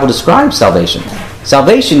the Bible describes salvation.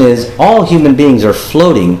 Salvation is all human beings are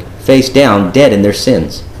floating face down, dead in their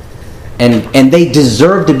sins. And they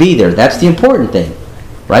deserve to be there. That's the important thing,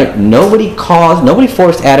 right? Nobody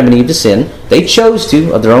forced Adam and Eve to sin. They chose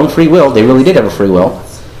to, of their own free will. They really did have a free will.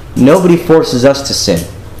 Nobody forces us to sin,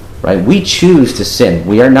 right? We choose to sin.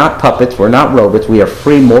 We are not puppets. We're not robots. We are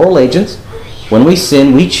free moral agents. When we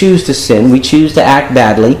sin, we choose to sin. We choose to act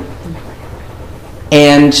badly.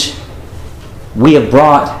 And we have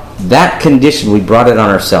brought that condition, we brought it on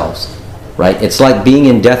ourselves, right? It's like being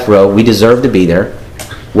in death row. We deserve to be there.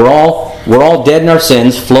 We're all dead in our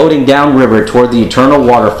sins, floating downriver toward the eternal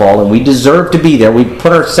waterfall, and we deserve to be there. We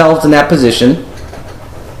put ourselves in that position,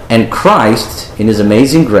 and Christ, in his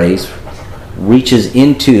amazing grace, reaches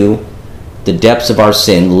into the depths of our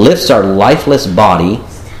sin, lifts our lifeless body,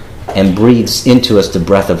 and breathes into us the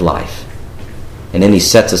breath of life. And then he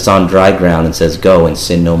sets us on dry ground and says, go and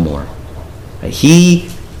sin no more. He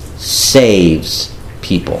saves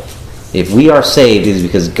people. If we are saved, it is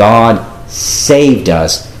because God saved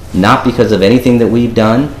us, not because of anything that we've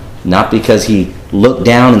done, not because he looked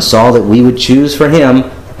down and saw that we would choose for him.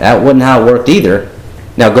 That wasn't how it worked either.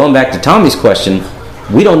 Now, going back to Tommy's question,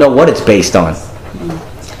 we don't know what it's based on.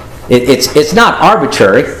 It's not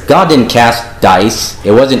arbitrary. God didn't cast dice.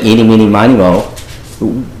 It wasn't eeny, meeny, miny, moe.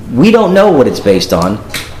 We don't know what it's based on,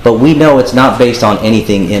 but we know it's not based on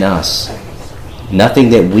anything in us. Nothing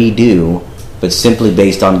that we do, but simply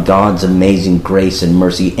based on God's amazing grace and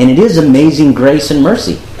mercy. And it is amazing grace and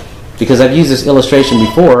mercy. Because I've used this illustration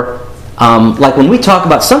before. Like when we talk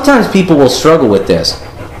about, sometimes people will struggle with this.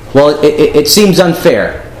 Well, it seems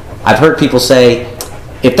unfair. I've heard people say,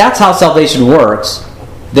 if that's how salvation works,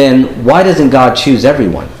 then why doesn't God choose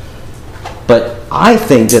everyone? But I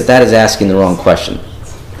think that is asking the wrong question.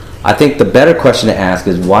 I think the better question to ask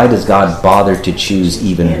is, why does God bother to choose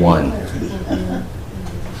even one?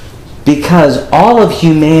 Because all of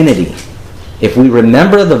humanity, if we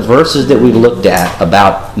remember the verses that we looked at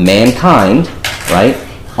about mankind, right?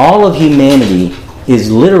 All of humanity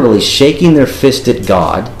is literally shaking their fist at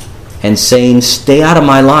God and saying, stay out of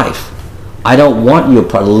my life. I don't want you a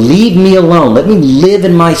part. Leave me alone. Let me live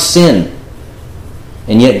in my sin.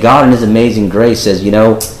 And yet God in his amazing grace says,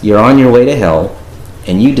 you're on your way to hell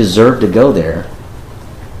and you deserve to go there,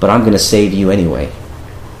 but I'm going to save you anyway.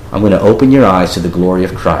 I'm going to open your eyes to the glory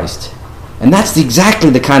of Christ. And that's exactly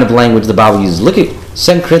the kind of language the Bible uses. Look at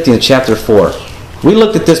 2 Corinthians chapter 4. We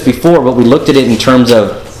looked at this before, but we looked at it in terms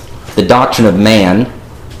of the doctrine of man.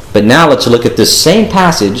 But now let's look at this same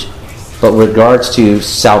passage, but with regards to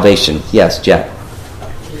salvation. Yes, Jack.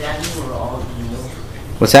 Does that mean we're all evil?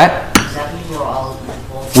 What's that? Does that mean we're all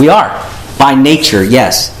evil? We are. By nature,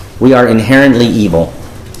 yes. We are inherently evil.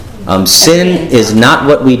 Sin is not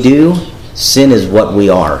what we do. Sin is what we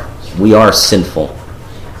are. We are sinful.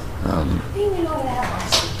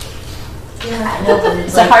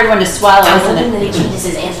 It's a hard one to swallow, isn't it? And then he changes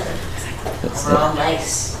his answer. We're all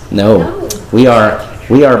nice. No. We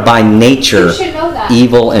are by nature You should know that.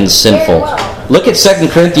 evil and sinful. Very well. Look at 2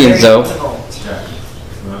 Corinthians, though. Yeah.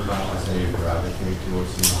 Remember I say you gravitate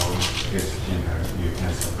towards it's inherent. You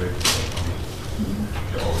can't separate yourself from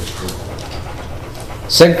it. You're always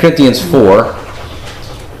true. 2 Corinthians 4,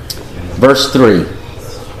 verse 3.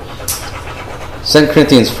 2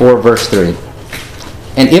 Corinthians 4, verse 3.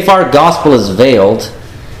 And if our gospel is veiled,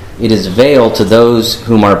 it is veiled to those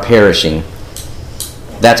whom are perishing.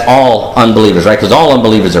 That's all unbelievers, right? Because all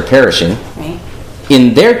unbelievers are perishing. Right.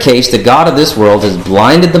 In their case, the God of this world has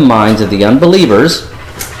blinded the minds of the unbelievers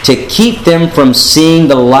to keep them from seeing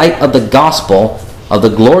the light of the gospel of the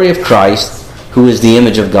glory of Christ, who is the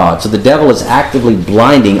image of God. So the devil is actively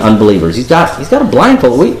blinding unbelievers. He's got a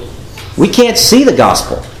blindfold. We can't see the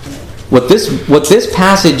gospel. What this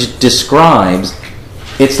passage describes,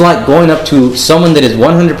 it's like going up to someone that is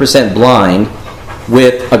 100% blind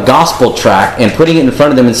with a gospel tract and putting it in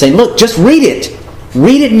front of them and saying, look, just read it.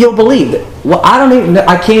 Read it and you'll believe. Well,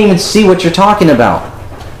 I can't even see what you're talking about.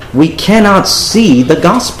 We cannot see the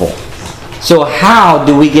gospel. So how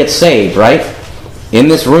do we get saved, right? In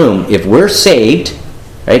this room, if we're saved,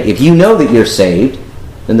 right? If you know that you're saved,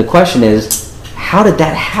 then the question is, how did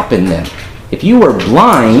that happen then? If you were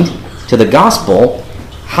blind to the gospel,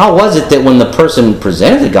 how was it that when the person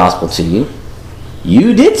presented the gospel to you,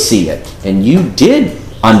 you did see it and you did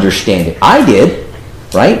understand it? I did,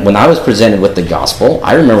 right? When I was presented with the gospel,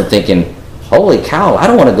 I remember thinking, holy cow, I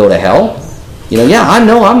don't want to go to hell. Yeah, I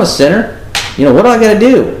know I'm a sinner. What do I got to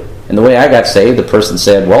do? And the way I got saved, the person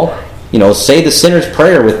said, well, say the sinner's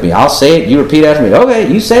prayer with me. I'll say it. You repeat after me.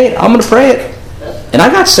 Okay, you say it. I'm going to pray it. And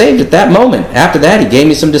I got saved at that moment. After that, he gave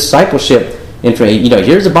me some discipleship information.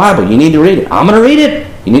 Here's the Bible. You need to read it. I'm going to read it.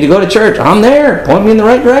 You need to go to church. I'm there. Point me in the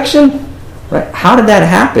right direction. Right? How did that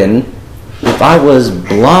happen if I was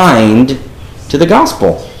blind to the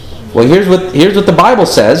gospel? Well, here's what the Bible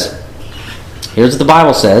says. Here's what the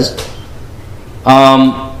Bible says.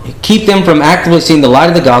 Keep them from actively seeing the light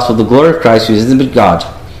of the gospel, the glory of Christ, who is the image of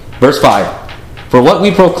God. Verse 5. For what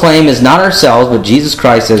we proclaim is not ourselves, but Jesus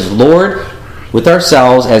Christ as Lord, with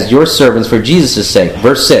ourselves as your servants for Jesus' sake.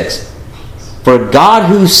 Verse 6. For God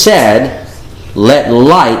who said, let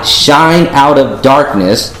light shine out of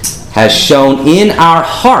darkness, has shone in our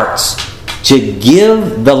hearts to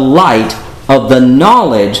give the light of the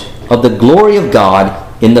knowledge of the glory of God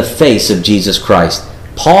in the face of Jesus Christ.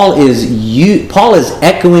 Paul is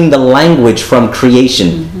echoing the language from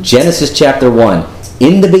creation. Genesis chapter 1.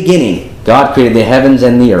 In the beginning, God created the heavens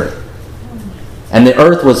and the earth. And the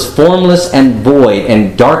earth was formless and void,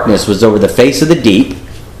 and darkness was over the face of the deep.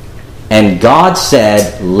 And God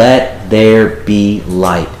said, let there be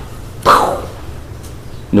light.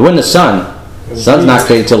 And when the sun, the sun's not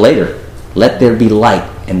created till later. Let there be light,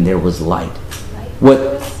 and there was light.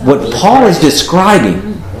 What Paul is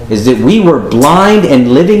describing is that we were blind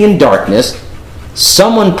and living in darkness.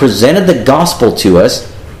 Someone presented the gospel to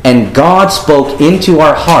us, and God spoke into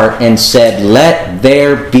our heart and said, let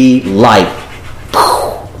there be light.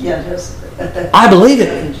 I believe it.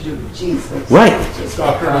 Right.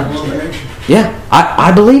 Yeah,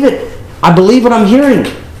 I believe it. I believe what I'm hearing.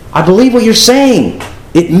 I believe what you're saying.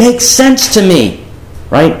 It makes sense to me.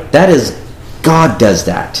 Right? That is, God does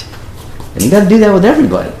that. And He doesn't do that with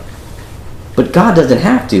everybody. But God doesn't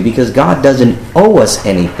have to, because God doesn't owe us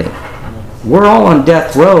anything. We're all on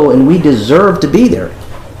death row, and we deserve to be there.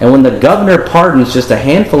 And when the governor pardons just a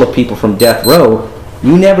handful of people from death row,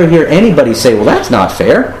 you never hear anybody say, well, that's not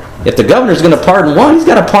fair. If the governor's going to pardon one, he's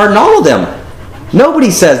got to pardon all of them.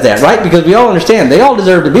 Nobody says that, right? Because we all understand they all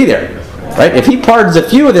deserve to be there. Right? If He pardons a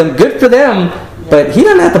few of them, good for them, but He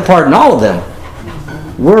doesn't have to pardon all of them.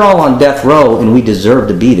 We're all on death row, and we deserve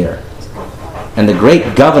to be there. And the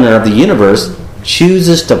great governor of the universe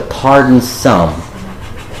chooses to pardon some.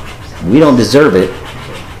 We don't deserve it,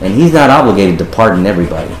 and He's not obligated to pardon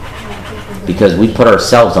everybody, because we put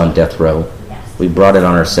ourselves on death row. We brought it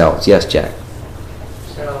on ourselves. Yes, Jack?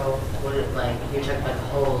 So, would it, like, you're talking about the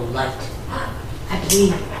whole light. I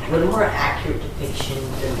believe, would a more accurate depiction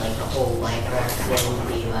than, like, the whole light rack thing would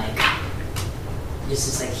be, like, just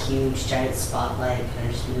this, like, huge, giant spotlight kind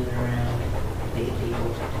of just moving around, making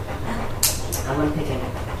people... I'm not picking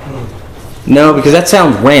it. No, because that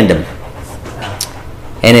sounds random.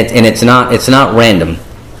 And it's not random.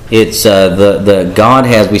 It's the God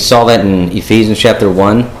has, we saw that in Ephesians chapter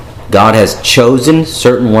 1. God has chosen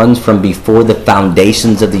certain ones from before the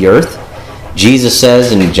foundations of the earth. Jesus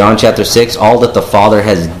says in John chapter 6, all that the Father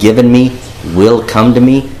has given me will come to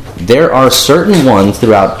me. There are certain ones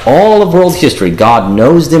throughout all of world history. God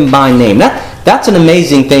knows them by name. That's an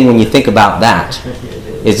amazing thing when you think about that.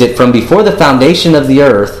 Is that from before the foundation of the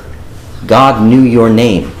earth, God knew your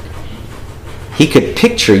name. He could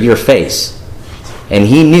picture your face. And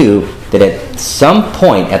He knew that at some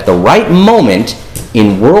point, at the right moment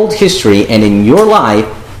in world history and in your life,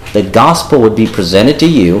 the gospel would be presented to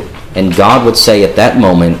you, and God would say at that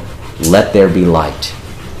moment, let there be light.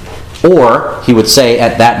 Or He would say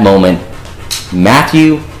at that moment,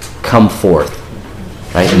 Matthew, come forth.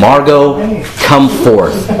 Right? Margot, come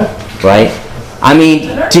forth. Right? I mean,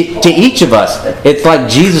 to each of us, it's like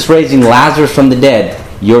Jesus raising Lazarus from the dead.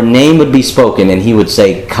 Your name would be spoken, and He would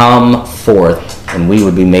say, come forth, and we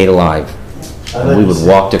would be made alive. And we would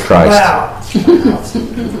walk to Christ.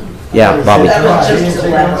 Yeah, Bobby.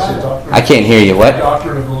 I can't hear you. What? The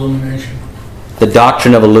doctrine of illumination. The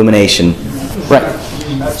doctrine of illumination. Right. I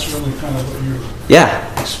mean, that's really kind of what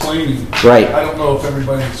you're explaining. Right. I don't know if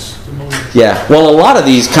everybody's familiar. Yeah. Well, a lot of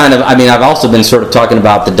these kind of, I mean, I've also been sort of talking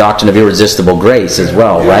about the doctrine of irresistible grace as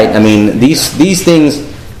well, right? I mean, these things,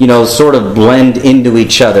 you know, sort of blend into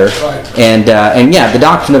each other. Right. And yeah, the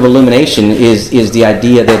doctrine of illumination is the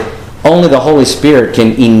idea that only the Holy Spirit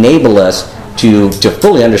can enable us to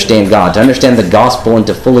fully understand God, to understand the gospel, and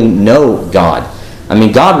to fully know God. I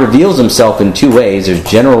mean, God reveals Himself in two ways. There's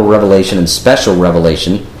general revelation and special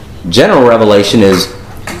revelation. General revelation is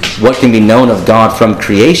what can be known of God from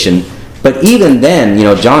creation. But even then, you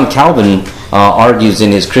know, John Calvin argues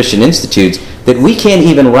in his Christian Institutes that we can't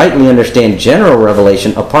even rightly understand general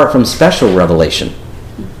revelation apart from special revelation.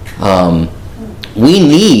 We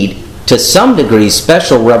need, to some degree,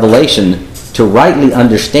 special revelation to rightly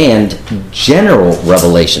understand general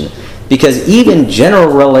revelation. Because even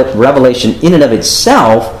general revelation in and of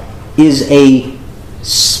itself is a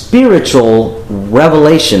spiritual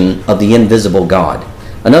revelation of the invisible God.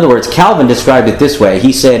 In other words, Calvin described it this way.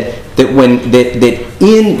 He said that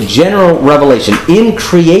in general revelation, in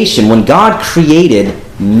creation, when God created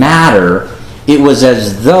matter, it was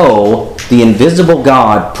as though the invisible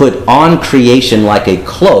God put on creation like a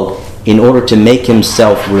cloak in order to make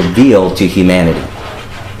Himself reveal to humanity.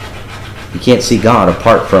 You can't see God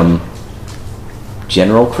apart from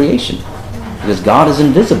general creation, because God is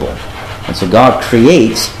invisible. And so God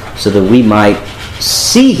creates so that we might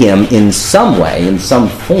see Him in some way, in some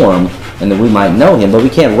form, and that we might know Him. But we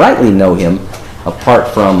can't rightly know Him apart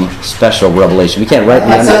from special revelation. We can't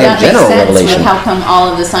rightly understand general revelation. How come all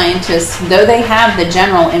of the scientists, though they have the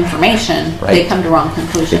general information, they come to wrong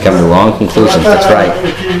conclusions? They come to wrong conclusions. That's right.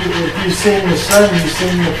 If you've seen the Son, you've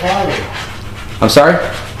seen the Father. I'm sorry?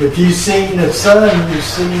 If you've seen the Son, you've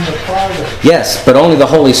seen the Father. Yes, but only the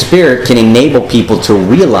Holy Spirit can enable people to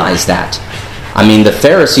realize that. I mean, the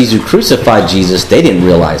Pharisees who crucified Jesus, they didn't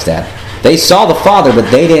realize that. They saw the Father, but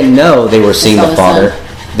they didn't know they were seeing the Father.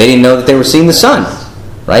 They didn't know that they were seeing the Son.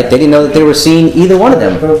 Right? They didn't know that they were seeing either one of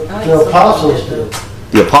them. The apostles did.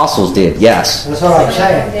 The apostles did, yes. That's what I'm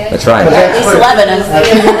saying. That's right. At least 11 of them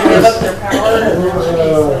didn't give up their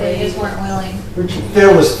power. They just weren't willing.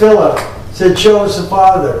 There was Philip, said, show us the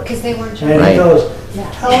Father. Because they weren't And Right. he goes,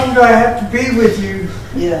 how long do I have to be with you?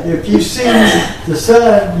 Yeah. If you've seen the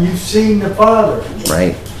Son, you've seen the Father.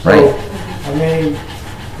 Right, So, right. I mean,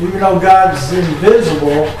 even though God's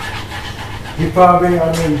invisible, he probably,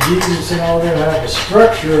 Jesus and all them have a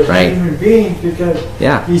structure of Right. human beings because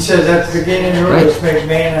Yeah. he says at the beginning, Right. let's make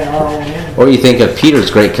man in our own image. Or you think of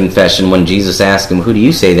Peter's great confession when Jesus asked him, who do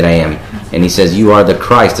you say that I am? And he says, you are the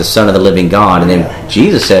Christ, the Son of the living God. And then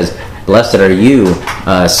Jesus says, blessed are you,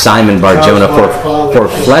 Simon Bar-Jonah, for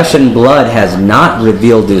flesh and blood has not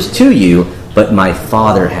revealed this to you, but my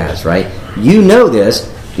Father has, right? You know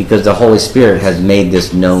this because the Holy Spirit has made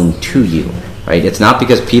this known to you. Right? It's not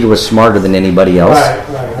because Peter was smarter than anybody else.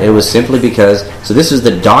 Right. It was simply because, so this is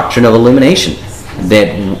the doctrine of illumination,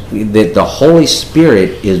 that the Holy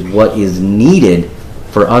Spirit is what is needed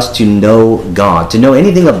for us to know God. To know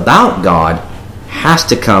anything about God has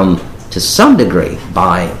to come to some degree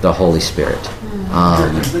by the Holy Spirit.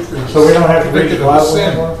 So we don't have to read the Bible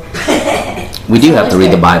anymore? We do have to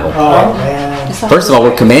read the Bible. Oh, man. First of all,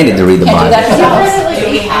 we're commanded to read the Bible.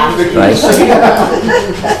 Right?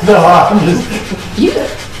 No, I'm just... You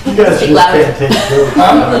guys Speak just louder. can't take jokes.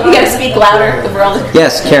 You gotta speak louder. The world.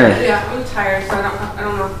 Yes, Karen. Yeah, I'm tired, so I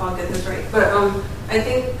don't know if I'll get this right. But I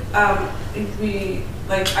think if we,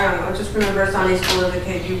 I don't know, just remember Sunday school as a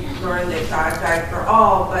kid, you learn that God died for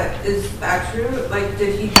all, but is that true?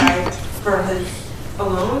 Did he die for his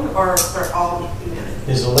alone or for all humanity?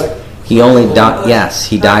 His elect. He only died, yes,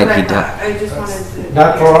 he died. That's He what I thought. died. I just wanted to...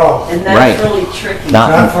 Not for all. And that's Right. really tricky.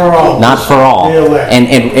 Not for all. Not for all. The elect.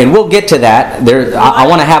 And we'll get to that. I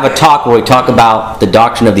want to have a talk where we talk about the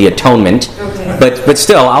doctrine of the atonement. Okay. But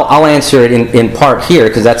still, I'll answer it in part here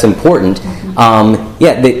because that's important.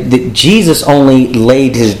 Jesus only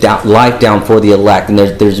laid his life down for the elect, and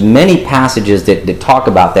there's many passages that talk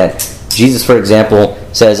about that. Jesus, for example,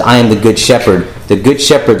 says, "I am the good shepherd." The good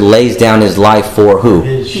shepherd lays down his life for who?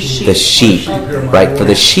 His sheep. The sheep, right? For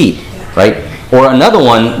the sheep, right? Or another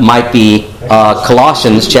one might be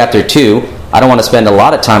Colossians chapter 2. I don't want to spend a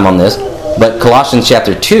lot of time on this, but Colossians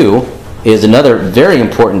chapter 2 is another very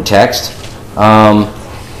important text.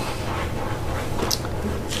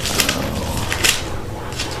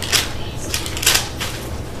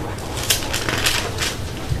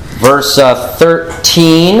 Verse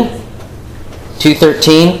 13,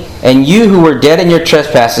 2:13, and you who were dead in your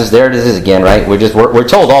trespasses, there it is again, right? We're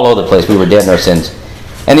told all over the place we were dead in our sins.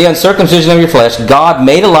 And the uncircumcision of your flesh, God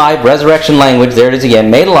made alive, resurrection language, there it is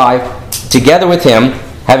again, made alive, together with him,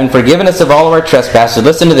 having forgiven us of all of our trespasses.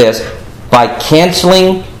 Listen to this, by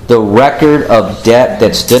canceling the record of debt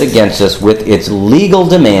that stood against us with its legal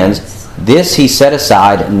demands, this he set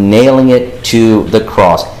aside, nailing it to the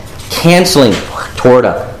cross. Canceling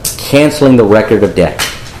the record of debt.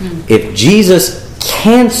 If Jesus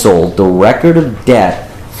canceled the record of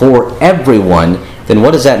debt for everyone, then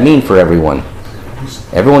what does that mean for everyone?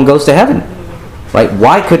 Everyone goes to heaven. Right?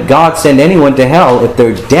 Why could God send anyone to hell if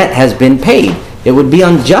their debt has been paid? It would be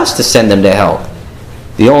unjust to send them to hell.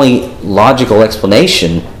 The only logical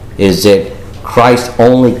explanation is that Christ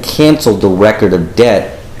only canceled the record of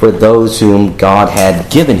debt for those whom God had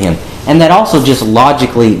given him. And that also just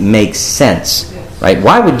logically makes sense. Right?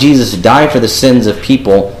 Why would Jesus die for the sins of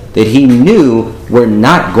people that he knew were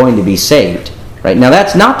not going to be saved? Right? Now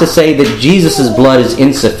that's not to say that Jesus' blood is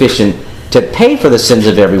insufficient to pay for the sins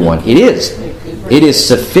of everyone. It is. It is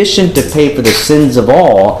sufficient to pay for the sins of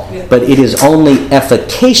all, but it is only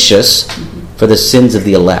efficacious for the sins of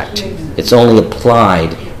the elect. It's only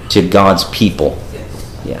applied to God's people.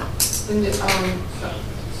 Yeah. And,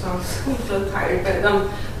 I'm so tired, but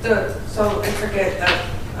so I forget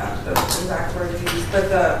the exact word you used,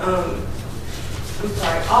 but I'm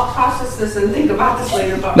sorry. I'll process this and think about this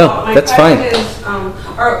later. But No, my that's question fine.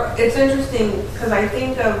 Is, it's interesting because I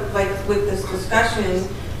think of with this discussion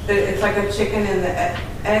that it's like a chicken and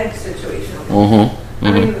the egg situation. Mm-hmm.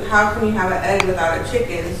 I mean, how can you have an egg without a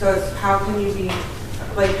chicken? So it's how can you be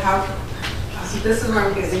how? This is where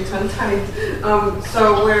I'm getting tongue-tied.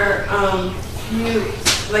 So where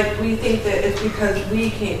we think that it's because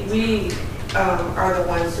we are the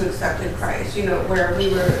ones who accepted Christ. Where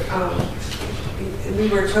we we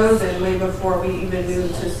were chosen way before we even knew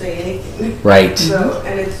to say anything. Right. So,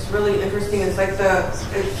 and it's really interesting. It's like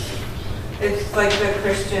it's like the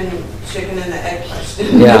Christian chicken and the egg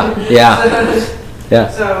question. Yeah, yeah.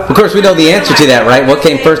 So, Of course, we know the answer to that, right? What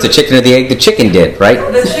came first, the chicken or the egg? The chicken did, right?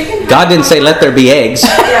 The chicken. God didn't say, let there be eggs.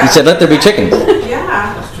 Yeah. He said, let there be chickens.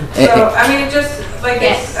 Yeah. So, I mean, it just, like,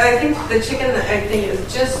 it's, I think the chicken and the egg thing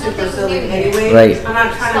is just super silly anyway. Right. I'm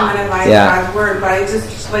not trying to minimize God's word, but I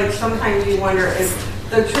just, like, sometimes you wonder if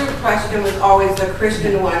the true question was always the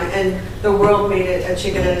Christian one, and the world made it a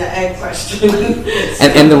chicken and the egg question.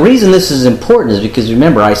 And the reason this is important is because,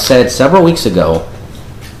 remember, I said several weeks ago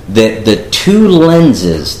that the two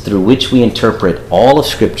lenses through which we interpret all of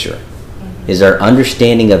Scripture is our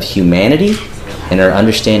understanding of humanity and our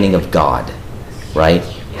understanding of God, right?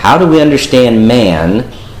 How do we understand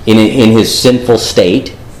man in his sinful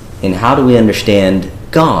state, and how do we understand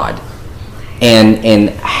God? And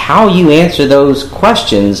how you answer those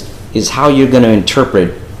questions is how you're going to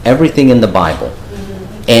interpret everything in the Bible.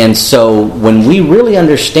 And so when we really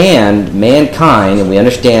understand mankind and we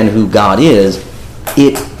understand who God is,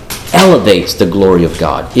 it elevates the glory of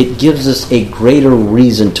God. It gives us a greater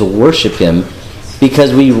reason to worship Him,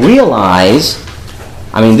 because we realize,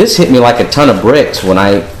 I mean, this hit me like a ton of bricks when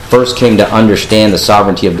I first came to understand the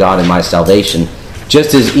sovereignty of God in my salvation.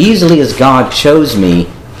 Just as easily as God chose me,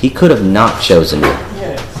 He could have not chosen me.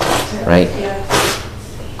 Right?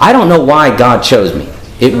 I don't know why God chose me.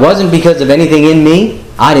 It wasn't because of anything in me.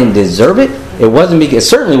 I didn't deserve it. It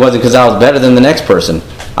certainly wasn't because I was better than the next person.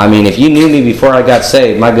 I mean, if you knew me before I got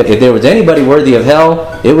saved, if there was anybody worthy of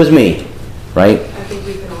hell, it was me. Right?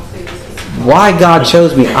 Why God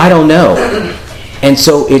chose me, I don't know. And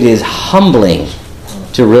so it is humbling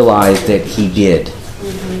to realize that He did.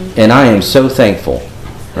 And I am so thankful.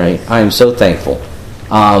 Right? I am so thankful.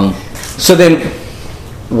 So then,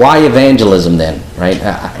 why evangelism then, right?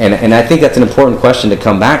 And I think that's an important question to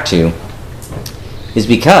come back to, is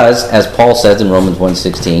because, as Paul says in Romans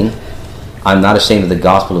 1:16, I'm not ashamed of the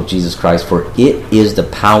gospel of Jesus Christ, for it is the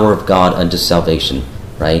power of God unto salvation,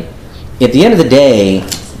 right? At the end of the day,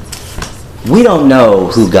 we don't know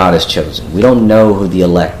who God has chosen. We don't know who the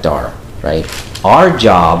elect are, right? Our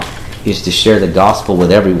job is to share the gospel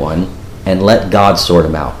with everyone and let God sort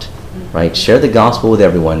them out. Right? Share the gospel with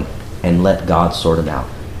everyone and let God sort them out.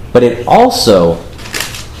 But this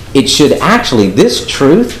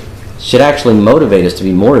truth should actually motivate us to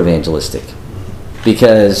be more evangelistic,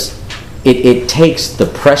 because it takes the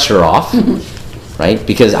pressure off, right?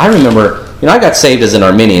 Because I remember, I got saved as an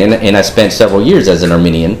Arminian, and I spent several years as an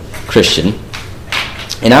Arminian Christian,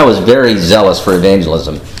 and I was very zealous for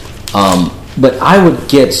evangelism. But I would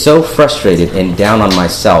get so frustrated and down on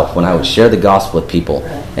myself when I would share the gospel with people,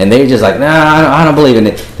 and they were just like, "Nah, I don't believe in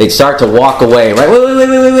it." They'd start to walk away, right?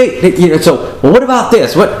 Wait. So, well, what about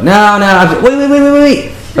this? What? No.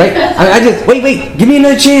 Wait. Right? I just wait. Give me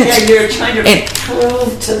another chance. Yeah, you're trying to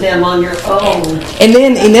prove to them on your own. And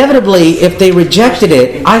then inevitably, if they rejected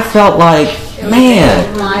it, I felt like,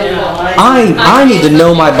 man, I need to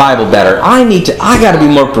know my Bible better. I got to be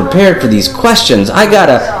more prepared for these questions.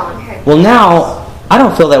 Well, now, I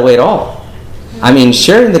don't feel that way at all. I mean,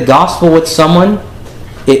 sharing the gospel with someone,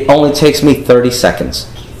 it only takes me 30 seconds.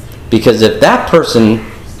 Because if that person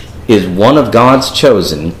is one of God's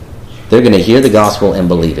chosen, they're going to hear the gospel and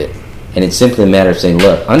believe it. And it's simply a matter of saying,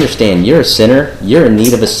 look, understand, you're a sinner, you're in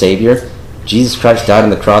need of a Savior. Jesus Christ died on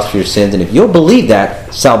the cross for your sins, and if you'll believe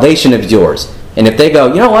that, salvation is yours. And if they go,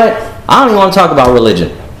 you know what, I don't even want to talk about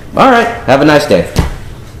religion. All right, have a nice day.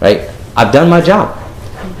 Right? I've done my job.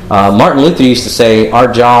 Martin Luther used to say,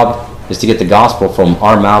 our job is to get the gospel from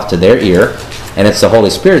our mouth to their ear, and it's the Holy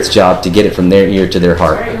Spirit's job to get it from their ear to their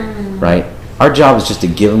heart. Right? Our job is just to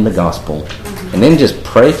give them the gospel, and then just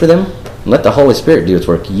pray for them, and let the Holy Spirit do its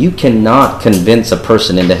work. You cannot convince a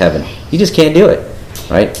person into heaven. You just can't do it.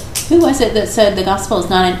 Right? Who was it that said the gospel is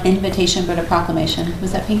not an invitation but a proclamation?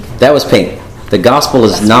 Was that Pink? That was Pink. The gospel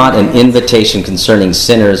is not an invitation concerning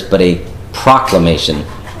sinners, but a proclamation.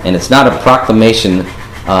 And it's not a proclamation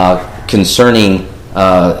concerning,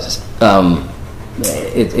 and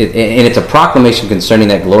it's a proclamation concerning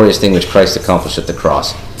that glorious thing which Christ accomplished at the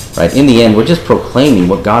cross. Right? In the end, we're just proclaiming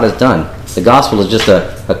what God has done. The gospel is just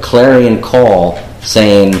a clarion call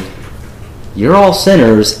saying, you're all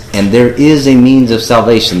sinners, and there is a means of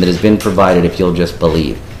salvation that has been provided if you'll just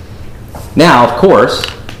believe. Now, of course,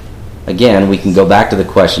 again, we can go back to the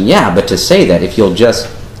question, but to say that, if you'll just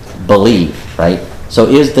believe, right? So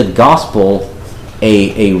is the gospel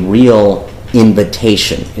a real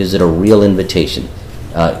invitation? Is it a real invitation?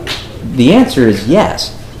 The answer is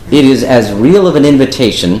yes. It is as real of an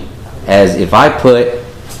invitation as if I put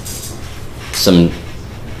some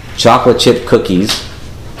chocolate chip cookies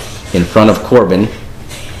in front of Corbin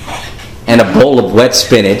and a bowl of wet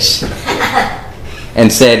spinach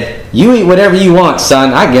and said, "You eat whatever you want,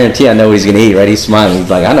 son." I guarantee I know what he's going to eat, right? He's smiling. He's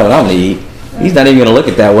like, "I know what I'm going to eat." He's not even going to look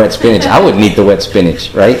at that wet spinach. I wouldn't eat the wet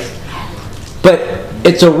spinach, right? But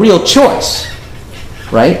it's a real choice,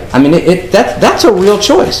 right? I mean, that's a real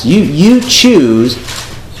choice. You choose,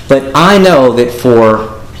 but I know that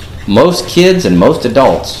for most kids and most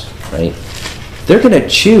adults, right, they're going to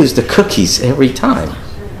choose the cookies every time.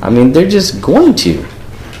 I mean, they're just going to.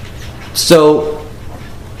 So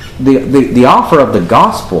the offer of the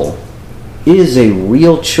gospel is a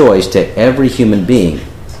real choice to every human being.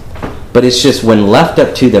 But it's just when left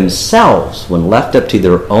up to themselves, when left up to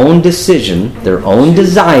their own decision, their own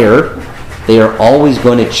desire, they are always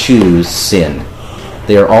going to choose sin.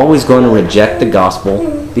 They are always going to reject the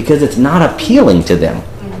gospel because it's not appealing to them.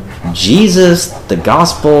 Jesus, the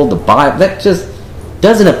gospel, the Bible, that just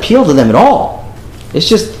doesn't appeal to them at all. It's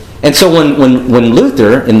just, and so when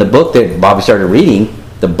Luther, in the book that Bobby started reading,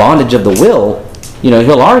 The Bondage of the Will,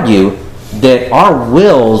 he'll argue that our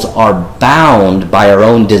wills are bound by our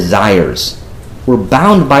own desires. We're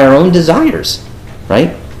bound by our own desires,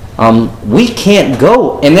 right? We can't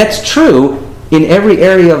go, and that's true in every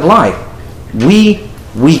area of life. We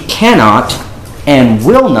cannot and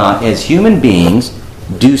will not, as human beings,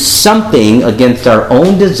 do something against our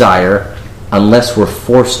own desire unless we're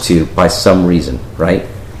forced to by some reason, right?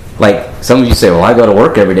 Like some of you say, "Well, I go to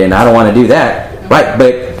work every day and I don't want to do that." Right,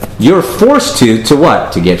 but you're forced to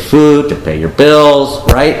what? To get food, to pay your bills,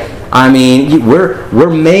 right? I mean, we're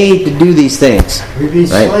made to do these things. We be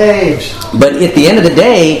slaves. But at the end of the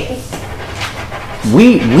day,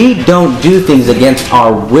 we don't do things against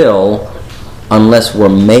our will unless we're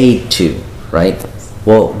made to, right?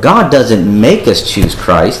 Well, God doesn't make us choose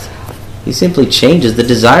Christ. He simply changes the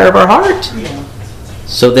desire of our heart.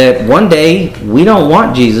 So that one day we don't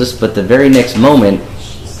want Jesus, but the very next moment,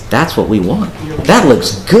 that's what we want. That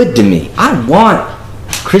looks good to me. I want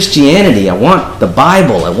Christianity. I want the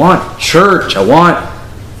Bible. I want church. I want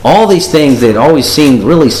all these things that always seemed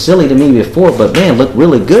really silly to me before, but man, look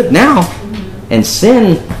really good now. And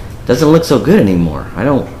sin doesn't look so good anymore. I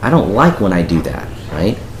don't like when I do that,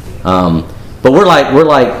 right? But we're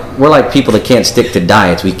like people that can't stick to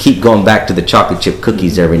diets. We keep going back to the chocolate chip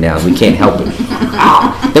cookies every now and we can't help it.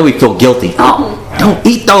 Then we feel guilty. Oh, don't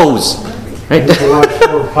eat those. Right?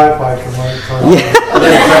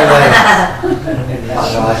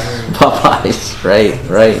 Popeyes,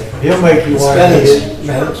 right. He'll make you want to eat it.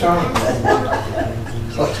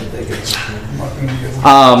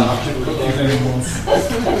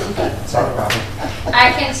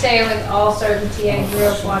 I can say with all certainty I grew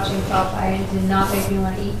up watching Popeye and did not make me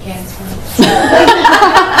want to eat canned spinach.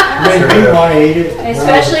 Made me want to eat it.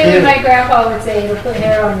 Especially when my grandpa would say, "It'll put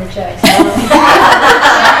hair on your chest."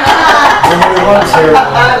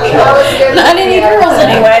 Not any girls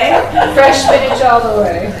anyway. Fresh spinach all the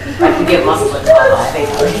way. I can get muscle in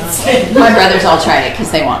Popeye. My brothers all tried it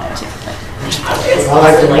because they wanted to. I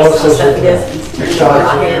like the most of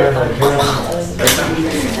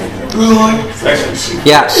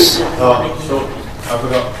Yes. So I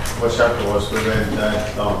forgot what chapter was we read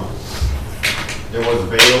that there was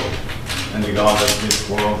veil and the God that this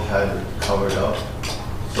world had covered up.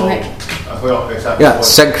 So I forgot exactly. Yeah,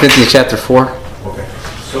 2 Corinthians chapter 4. Okay.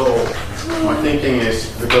 So my thinking is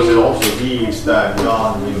because it also reads that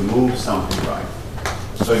God removes something, right?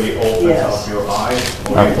 So He opens up your eyes,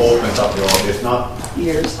 or He opens up your heart. It's not.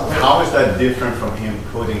 How is that different from Him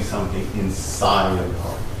putting something inside of your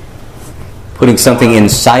heart? Putting something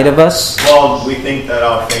inside of us? Well, we think that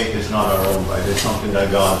our faith is not our own, right? It's something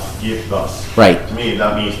that God gives us. Right. To me,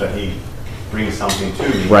 that means that He brings something to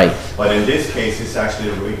me. Right. But in this case, it's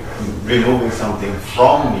actually removing something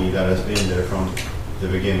from me that has been there from the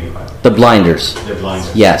beginning, right? The blinders. The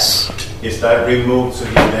blinders. Yes. Is that removed so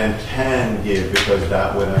He then can give, because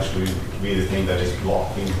that would actually be the thing that is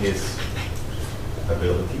blocking His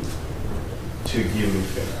ability to give me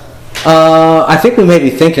faith? I think we may be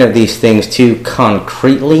thinking of these things too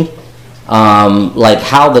concretely. Like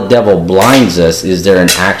how the devil blinds us. Is there an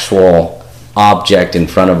actual object in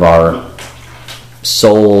front of our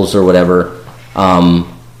souls or whatever?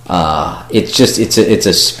 It's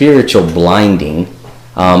a spiritual blinding.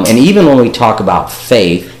 And even when we talk about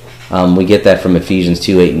faith, we get that from Ephesians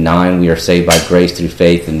 2:8-9. We are saved by grace through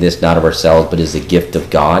faith, and this not of ourselves, but is the gift of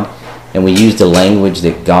God. And we use the language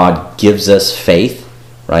that God gives us faith,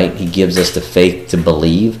 right? He gives us the faith to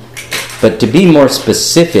believe. But to be more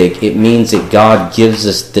specific, it means that God gives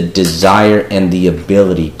us the desire and the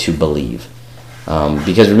ability to believe.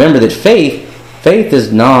 Because remember that faith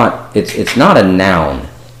is not, it's not a noun.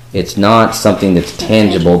 It's not something that's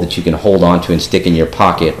tangible that you can hold on to and stick in your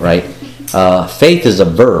pocket, right? Faith is a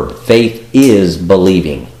verb. Faith is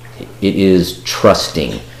believing. It is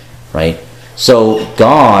trusting, right? So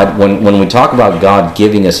God, when we talk about God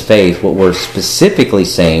giving us faith, what we're specifically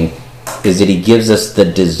saying is that He gives us the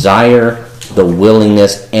desire, the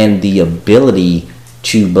willingness, and the ability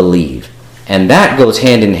to believe. And that goes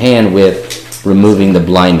hand in hand with removing the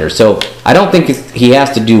blinders. So I don't think He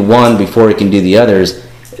has to do one before He can do the others.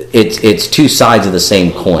 It's two sides of the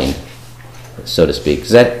same coin, so to speak.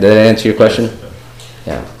 Did that answer your question?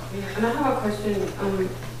 Yeah. And I have a question.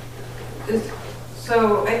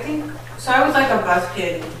 So I was like a bus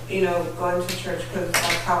kid, going to church because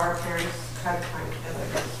that's how our parents had time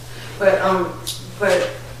together. But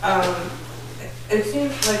it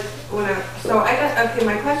seems like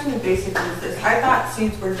my question basically is this: I thought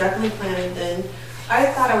seeds were definitely planted then. I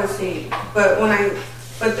thought I was saved, but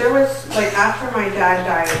there was after my dad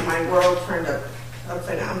died, my world turned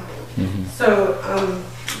upside down. Mm-hmm. So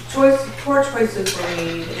poor choices were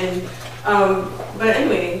made, and but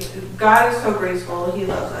anyway, God is so graceful. He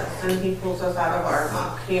loves us, and He pulls us out of our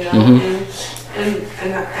muck, Mm-hmm.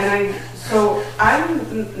 So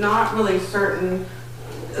I'm not really certain.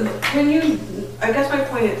 I guess my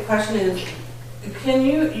question is,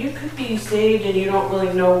 you could be saved and you don't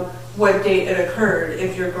really know what date it occurred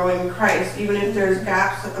if you're growing in Christ, even if there's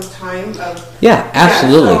gaps of time of... Yeah,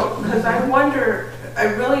 absolutely. Because I wonder,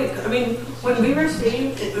 when we were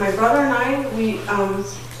saved, my brother and I, we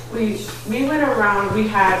went around, we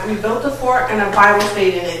built a fort and a Bible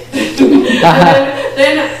stayed in it.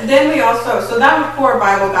 then we also, so that before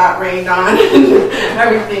Bible got rained on and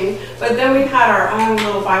everything, but then we had our own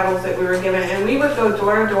little Bibles that we were given, and we would go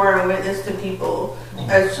door to door and witness to people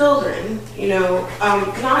as children,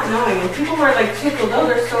 not knowing, and people were tickled, oh,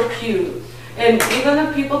 they're so cute. And even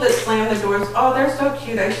the people that slam the doors, oh, they're so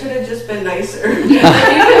cute, I should have just been nicer. You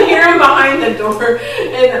can hear them behind the door.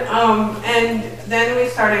 And then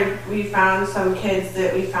we found some kids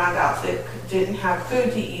that we found out that didn't have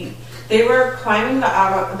food to eat. They were climbing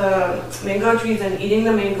the mango trees and eating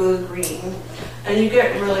the mangoes green. And you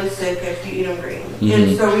get really sick if you eat them green. Mm-hmm.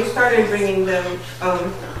 And so we started bringing them,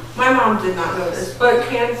 my mom did not know this, but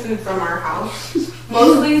canned food from our house.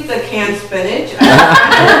 Mostly the canned spinach.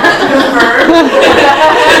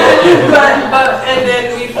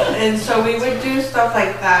 So we would do stuff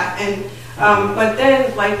like that, and but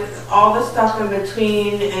then all the stuff in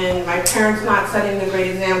between, and my parents not setting the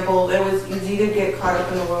great example, it was easy to get caught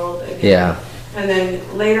up in the world again. Yeah. And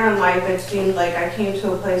then later in life, it seemed like I came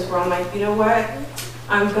to a place where I'm like, you know what?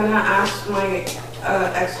 I'm gonna ask my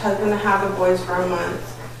ex-husband to have the boys for a month.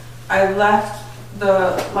 I left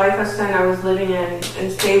the life of sin I was living in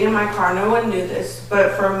and stayed in my car. No one knew this,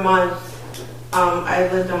 but for a month, I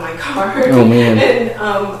lived in my car. Oh man! And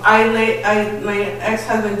my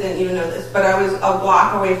ex-husband didn't even know this, but I was a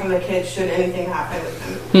block away from the kids should anything happen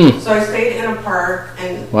with him. So I stayed in a park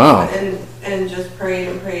and and just prayed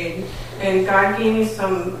and prayed. And God gave me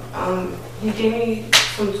some. He gave me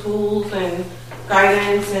some tools and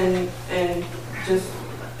guidance and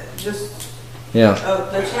just. Yeah.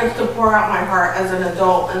 The chance to pour out my heart as an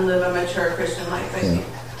adult and live a mature Christian life, I think.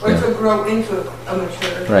 Or to grow into a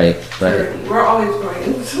mature. Right. We're always growing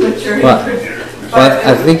into maturity. Well,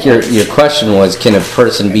 I think your question was, can a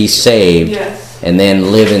person be saved and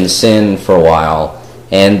then live in sin for a while?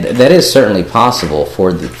 And that is certainly possible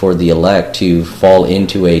for the elect to fall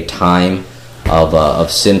into a time of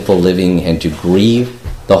sinful living and to grieve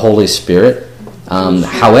the Holy Spirit.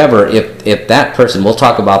 However, if that person, we'll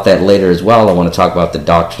talk about that later as well. I want to talk about the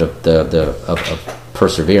doctrine of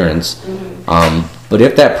perseverance. But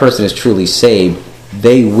if that person is truly saved,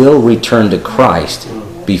 they will return to Christ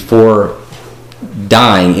before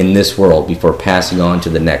dying in this world, before passing on to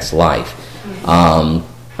the next life.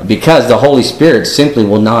 Because the Holy Spirit simply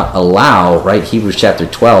will not allow, right? Hebrews chapter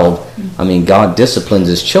 12, God disciplines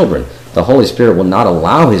His children. The Holy Spirit will not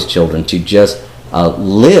allow His children to just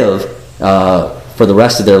live for the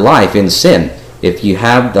rest of their life in sin. If you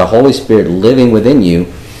have the Holy Spirit living within you,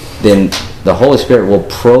 then the Holy Spirit will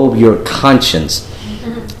probe your conscience.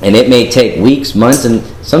 And it may take weeks, months, and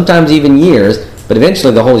sometimes even years, but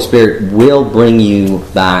eventually the Holy Spirit will bring you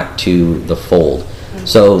back to the fold.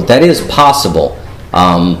 So that is possible.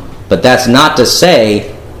 But that's not to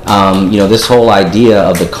say, this whole idea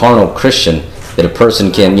of the carnal Christian, that a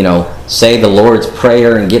person can, say the Lord's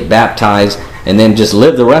Prayer and get baptized and then just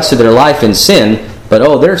live the rest of their life in sin, but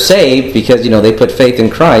they're saved because, they put faith in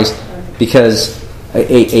Christ, because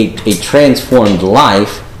a transformed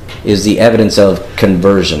life is the evidence of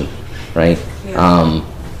conversion, right? Yeah.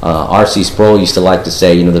 R.C. Sproul used to like to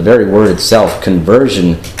say, the very word itself,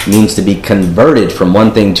 conversion, means to be converted from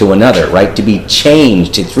one thing to another, right? To be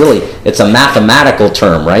changed. It's a mathematical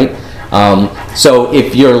term, right? So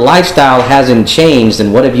if your lifestyle hasn't changed,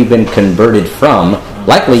 then what have you been converted from?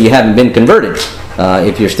 Likely you haven't been converted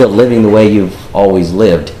if you're still living the way you've always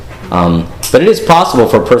lived. But it is possible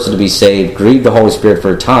for a person to be saved, grieve the Holy Spirit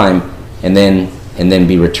for a time, and then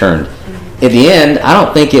be returned. In the end, I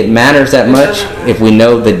don't think it matters that much if we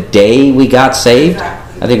know the day we got saved.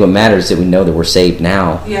 I think what matters is that we know that we're saved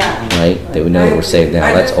now. Yeah. Right? That we know that we're saved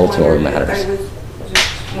now. That's ultimately what matters. I was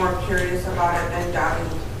just more curious about it than doubting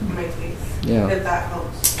my faith. Yeah. If that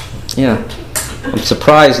helps. Yeah. I'm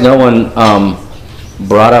surprised no one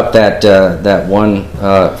brought up that one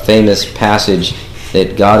famous passage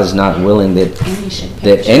that God is not willing that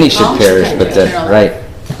any should perish, but that right.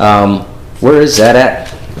 Where is that at?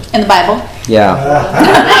 In the Bible. Yeah.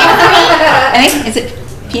 I think, is it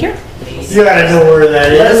Peter? You gotta know where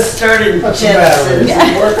that is. Let's start in Genesis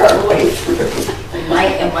and work our way through.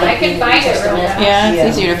 I can find it real fast. Yeah,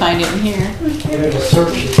 it's easier to find it in here. You have to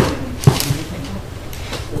search it.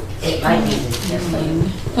 It might be the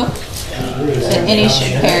different. That any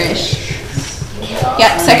should perish.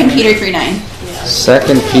 Yeah, 2 Peter 3:9.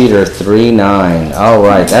 2 Peter 3:9. All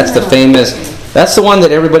right, that's the famous. That's the one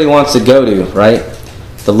that everybody wants to go to, right?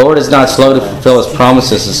 The Lord is not slow to fulfill His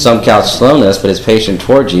promises, as some count slowness, but is patient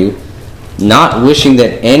towards you, not wishing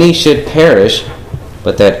that any should perish,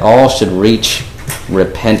 but that all should reach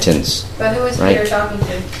repentance. But who is Peter talking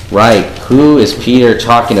to? Right. Who is Peter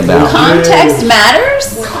talking about? Context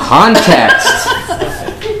matters?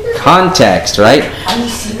 Context, right?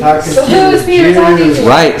 So who is Peter talking to?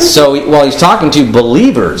 Right. So, he's talking to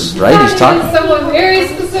believers, right? He's talking to someone very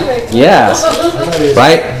specific. Yes.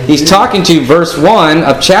 Right? He's talking to verse 1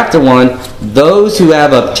 of chapter 1, those who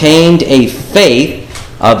have obtained a faith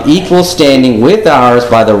of equal standing with ours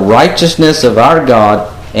by the righteousness of our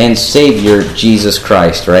God and Savior Jesus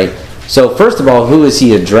Christ, right? So first of all, who is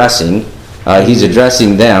he addressing? He's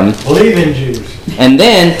addressing them. Believing Jews. And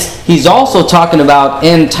then he's also talking about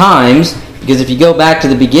end times, because if you go back to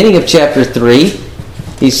the beginning of chapter 3,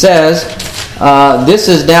 he says, this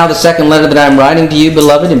is now the second letter that I am writing to you,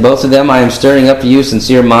 beloved. In both of them I am stirring up to you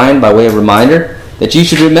sincere mind by way of reminder, that you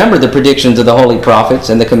should remember the predictions of the holy prophets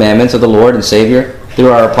and the commandments of the Lord and Savior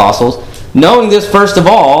through our apostles, knowing this first of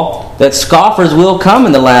all, that scoffers will come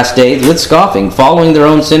in the last days with scoffing, following their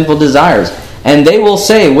own sinful desires. And they will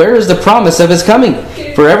say, where is the promise of His coming?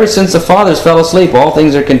 For ever since the fathers fell asleep, all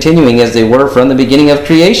things are continuing as they were from the beginning of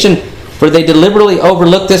creation. For they deliberately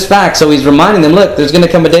overlooked this fact. So he's reminding them, look, there's going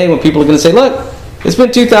to come a day when people are going to say, look, it's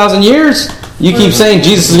been 2,000 years. You keep saying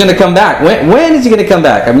Jesus is going to come back. When is He going to come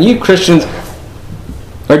back? I mean, you Christians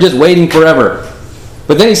are just waiting forever.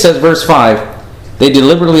 But then he says, verse 5, they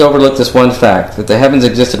deliberately overlooked this one fact, that the heavens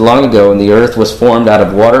existed long ago, and the earth was formed out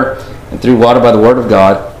of water and through water by the word of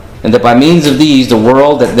God, and that by means of these the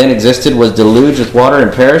world that then existed was deluged with water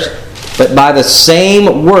and perished. But by the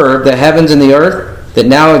same word the heavens and the earth that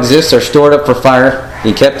now exists are stored up for fire,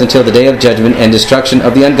 being kept until the day of judgment and destruction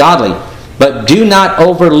of the ungodly. But do not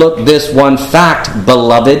overlook this one fact,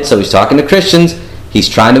 beloved. So he's talking to Christians. He's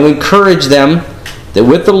trying to encourage them that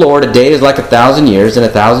with the Lord a day is like 1,000 years, and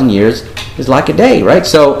 1,000 years is like a day, right?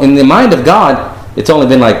 So in the mind of God, it's only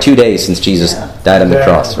been like 2 days since Jesus died on the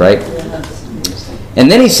cross, right? And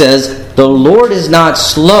then he says, the Lord is not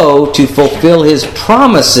slow to fulfill His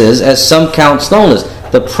promises, as some count slowness.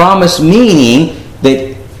 The promise meaning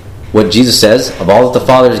that what Jesus says, of all that the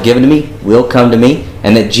Father has given to me will come to me,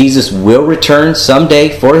 and that Jesus will return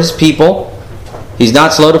someday for His people. He's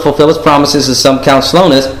not slow to fulfill His promises, as some count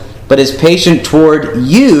slowness, but is patient toward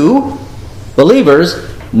you, believers,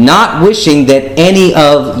 not wishing that any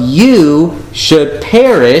of you should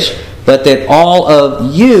perish, but that all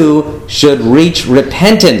of you should reach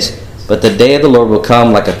repentance. But the day of the Lord will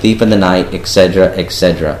come like a thief in the night, etc.,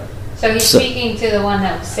 etc. So he's speaking to the one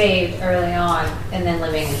that was saved early on and then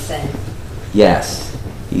living in sin. Yes.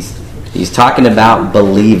 He's talking about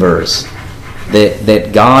believers.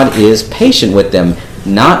 That God is patient with them,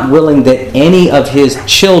 not willing that any of His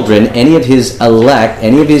children, any of His elect,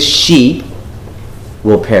 any of His sheep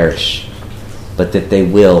will perish, but that they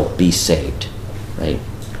will be saved. Right?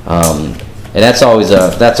 And that's always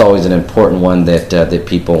an important one that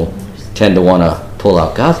people tend to want to pull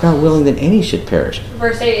out. God's not willing that any should perish.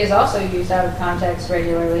 Verse 8 is also used out of context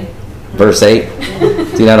regularly. Verse 8,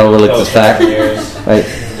 do not overlook this fact. Right?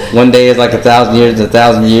 1 day is like 1,000 years, and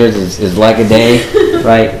 1,000 years is like a day.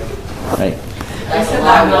 Right? Right.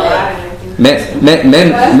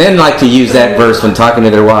 Men like to use that verse when talking to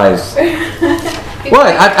their wives.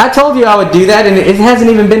 What? I told you I would do that, and it hasn't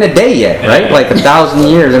even been a day yet, right? Like 1,000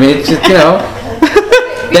 years. I mean, it's just,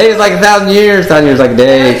 day is like 1,000 years, 1,000 years like a I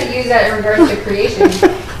day. like to use that in regards to creation.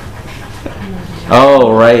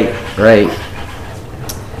 Oh, right.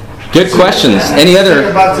 Good questions. Any Think other?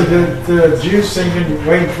 about the Jews thinking,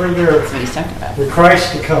 waiting for the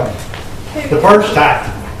Christ to come. The first time.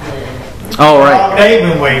 Oh, right. They've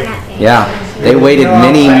been waiting. Yeah, they waited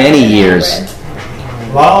many years.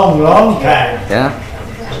 Long time. Yeah,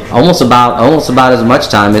 almost about as much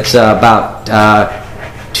time. It's about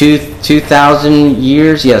 2,000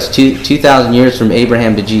 years. Yes, 2,000 years from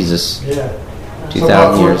Abraham to Jesus. Yeah.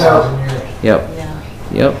 2,000 years. 4,000 years.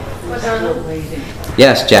 Yep.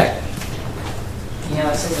 Yes, Jack. You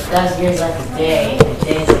know, since 1,000 years is like a day, and a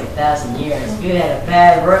day is like 1,000 years. If you had a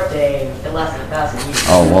bad work day, it lasted 1,000 years.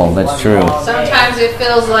 Oh, well, that's true. Sometimes it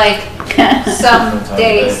feels like some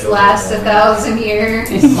days last 1,000 years.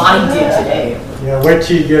 Mine did today. Yeah, wait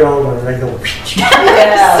till you get older, they go.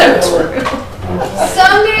 Yeah, so true.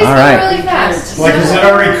 Some days All go right. really fast. Like, is it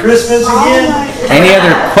already Christmas again? Any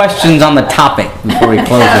other questions on the topic before we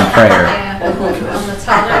close in prayer? Yeah, on the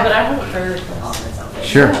No, topic. but I have a prayer request.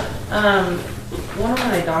 Sure. One of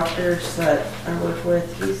my doctors that I work with,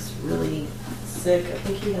 he's really sick. I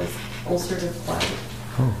think he has ulcerative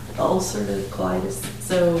colitis.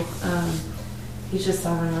 So he's just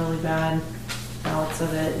having really bad bouts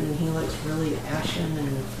of it, and he looks really ashen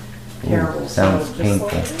and terrible. Sounds so painful.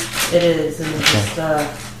 It is, and just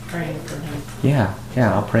praying for him. Yeah,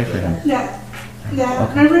 I'll pray for him. Yeah.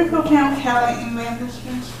 Okay. Remember for Pam Kelly and Linda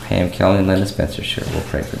Spencer? Pam Kelly and Linda Spencer, sure, we'll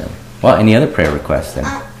pray for them. Well, any other prayer requests then?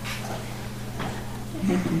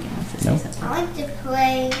 No? I like to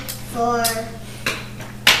pray for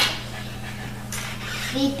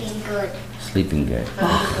sleeping good. Sleeping good.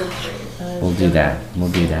 We'll do that. We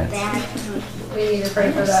need to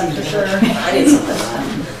pray for that for sure.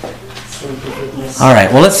 All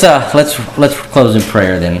right. Well, let's close in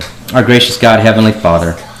prayer then. Our gracious God, Heavenly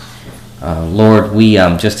Father, Lord, we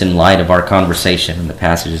just in light of our conversation and the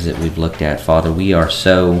passages that we've looked at, Father, we are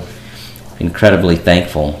so incredibly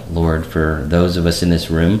thankful, Lord, for those of us in this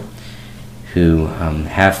room who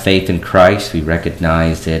have faith in Christ. We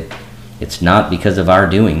recognize that it's not because of our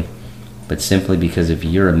doing, but simply because of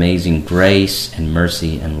your amazing grace and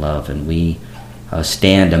mercy and love. And we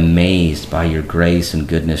stand amazed by your grace and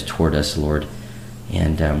goodness toward us, Lord.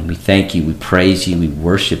 And we thank you, we praise you, we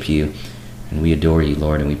worship you, and we adore you,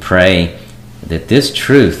 Lord. And we pray that this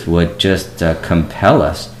truth would just compel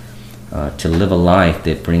us to live a life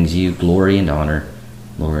that brings you glory and honor,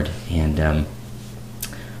 Lord. And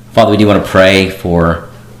Father, we do want to pray for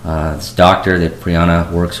this doctor that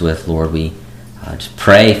Brianna works with, Lord. We just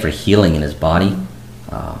pray for healing in his body.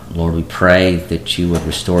 Lord, we pray that you would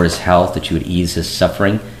restore his health, that you would ease his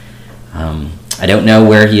suffering. I don't know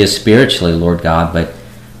where he is spiritually, Lord God, but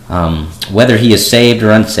whether he is saved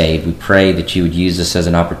or unsaved, we pray that you would use this as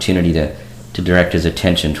an opportunity to direct his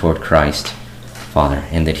attention toward Christ, Father,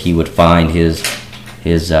 and that he would find his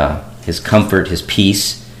comfort, his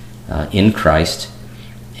peace in Christ.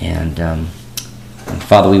 And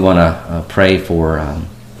Father, we want to pray for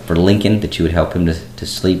Lincoln, that you would help him to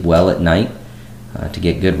sleep well at night, to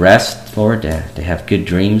get good rest, Lord, to have good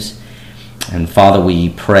dreams. And Father, we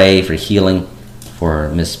pray for healing for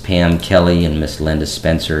Miss Pam Kelly and Miss Linda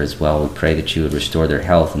Spencer as well. We pray that you would restore their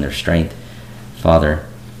health and their strength, Father.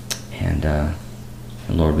 And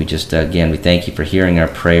Lord, we just, again, we thank you for hearing our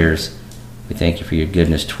prayers. We thank you for your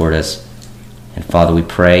goodness toward us. And Father, we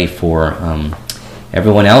pray for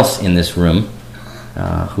everyone else in this room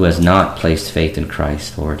who has not placed faith in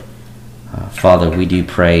Christ, Lord. Father, we do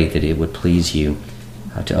pray that it would please you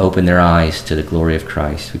to open their eyes to the glory of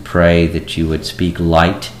Christ. We pray that you would speak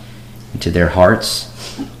light into their hearts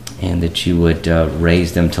and that you would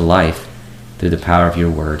raise them to life through the power of your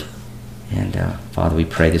word. And Father, we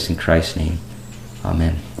pray this in Christ's name.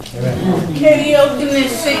 Amen. Katie, open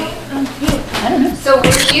this thing. So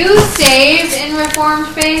were you saved in Reformed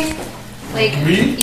faith? Like, Me?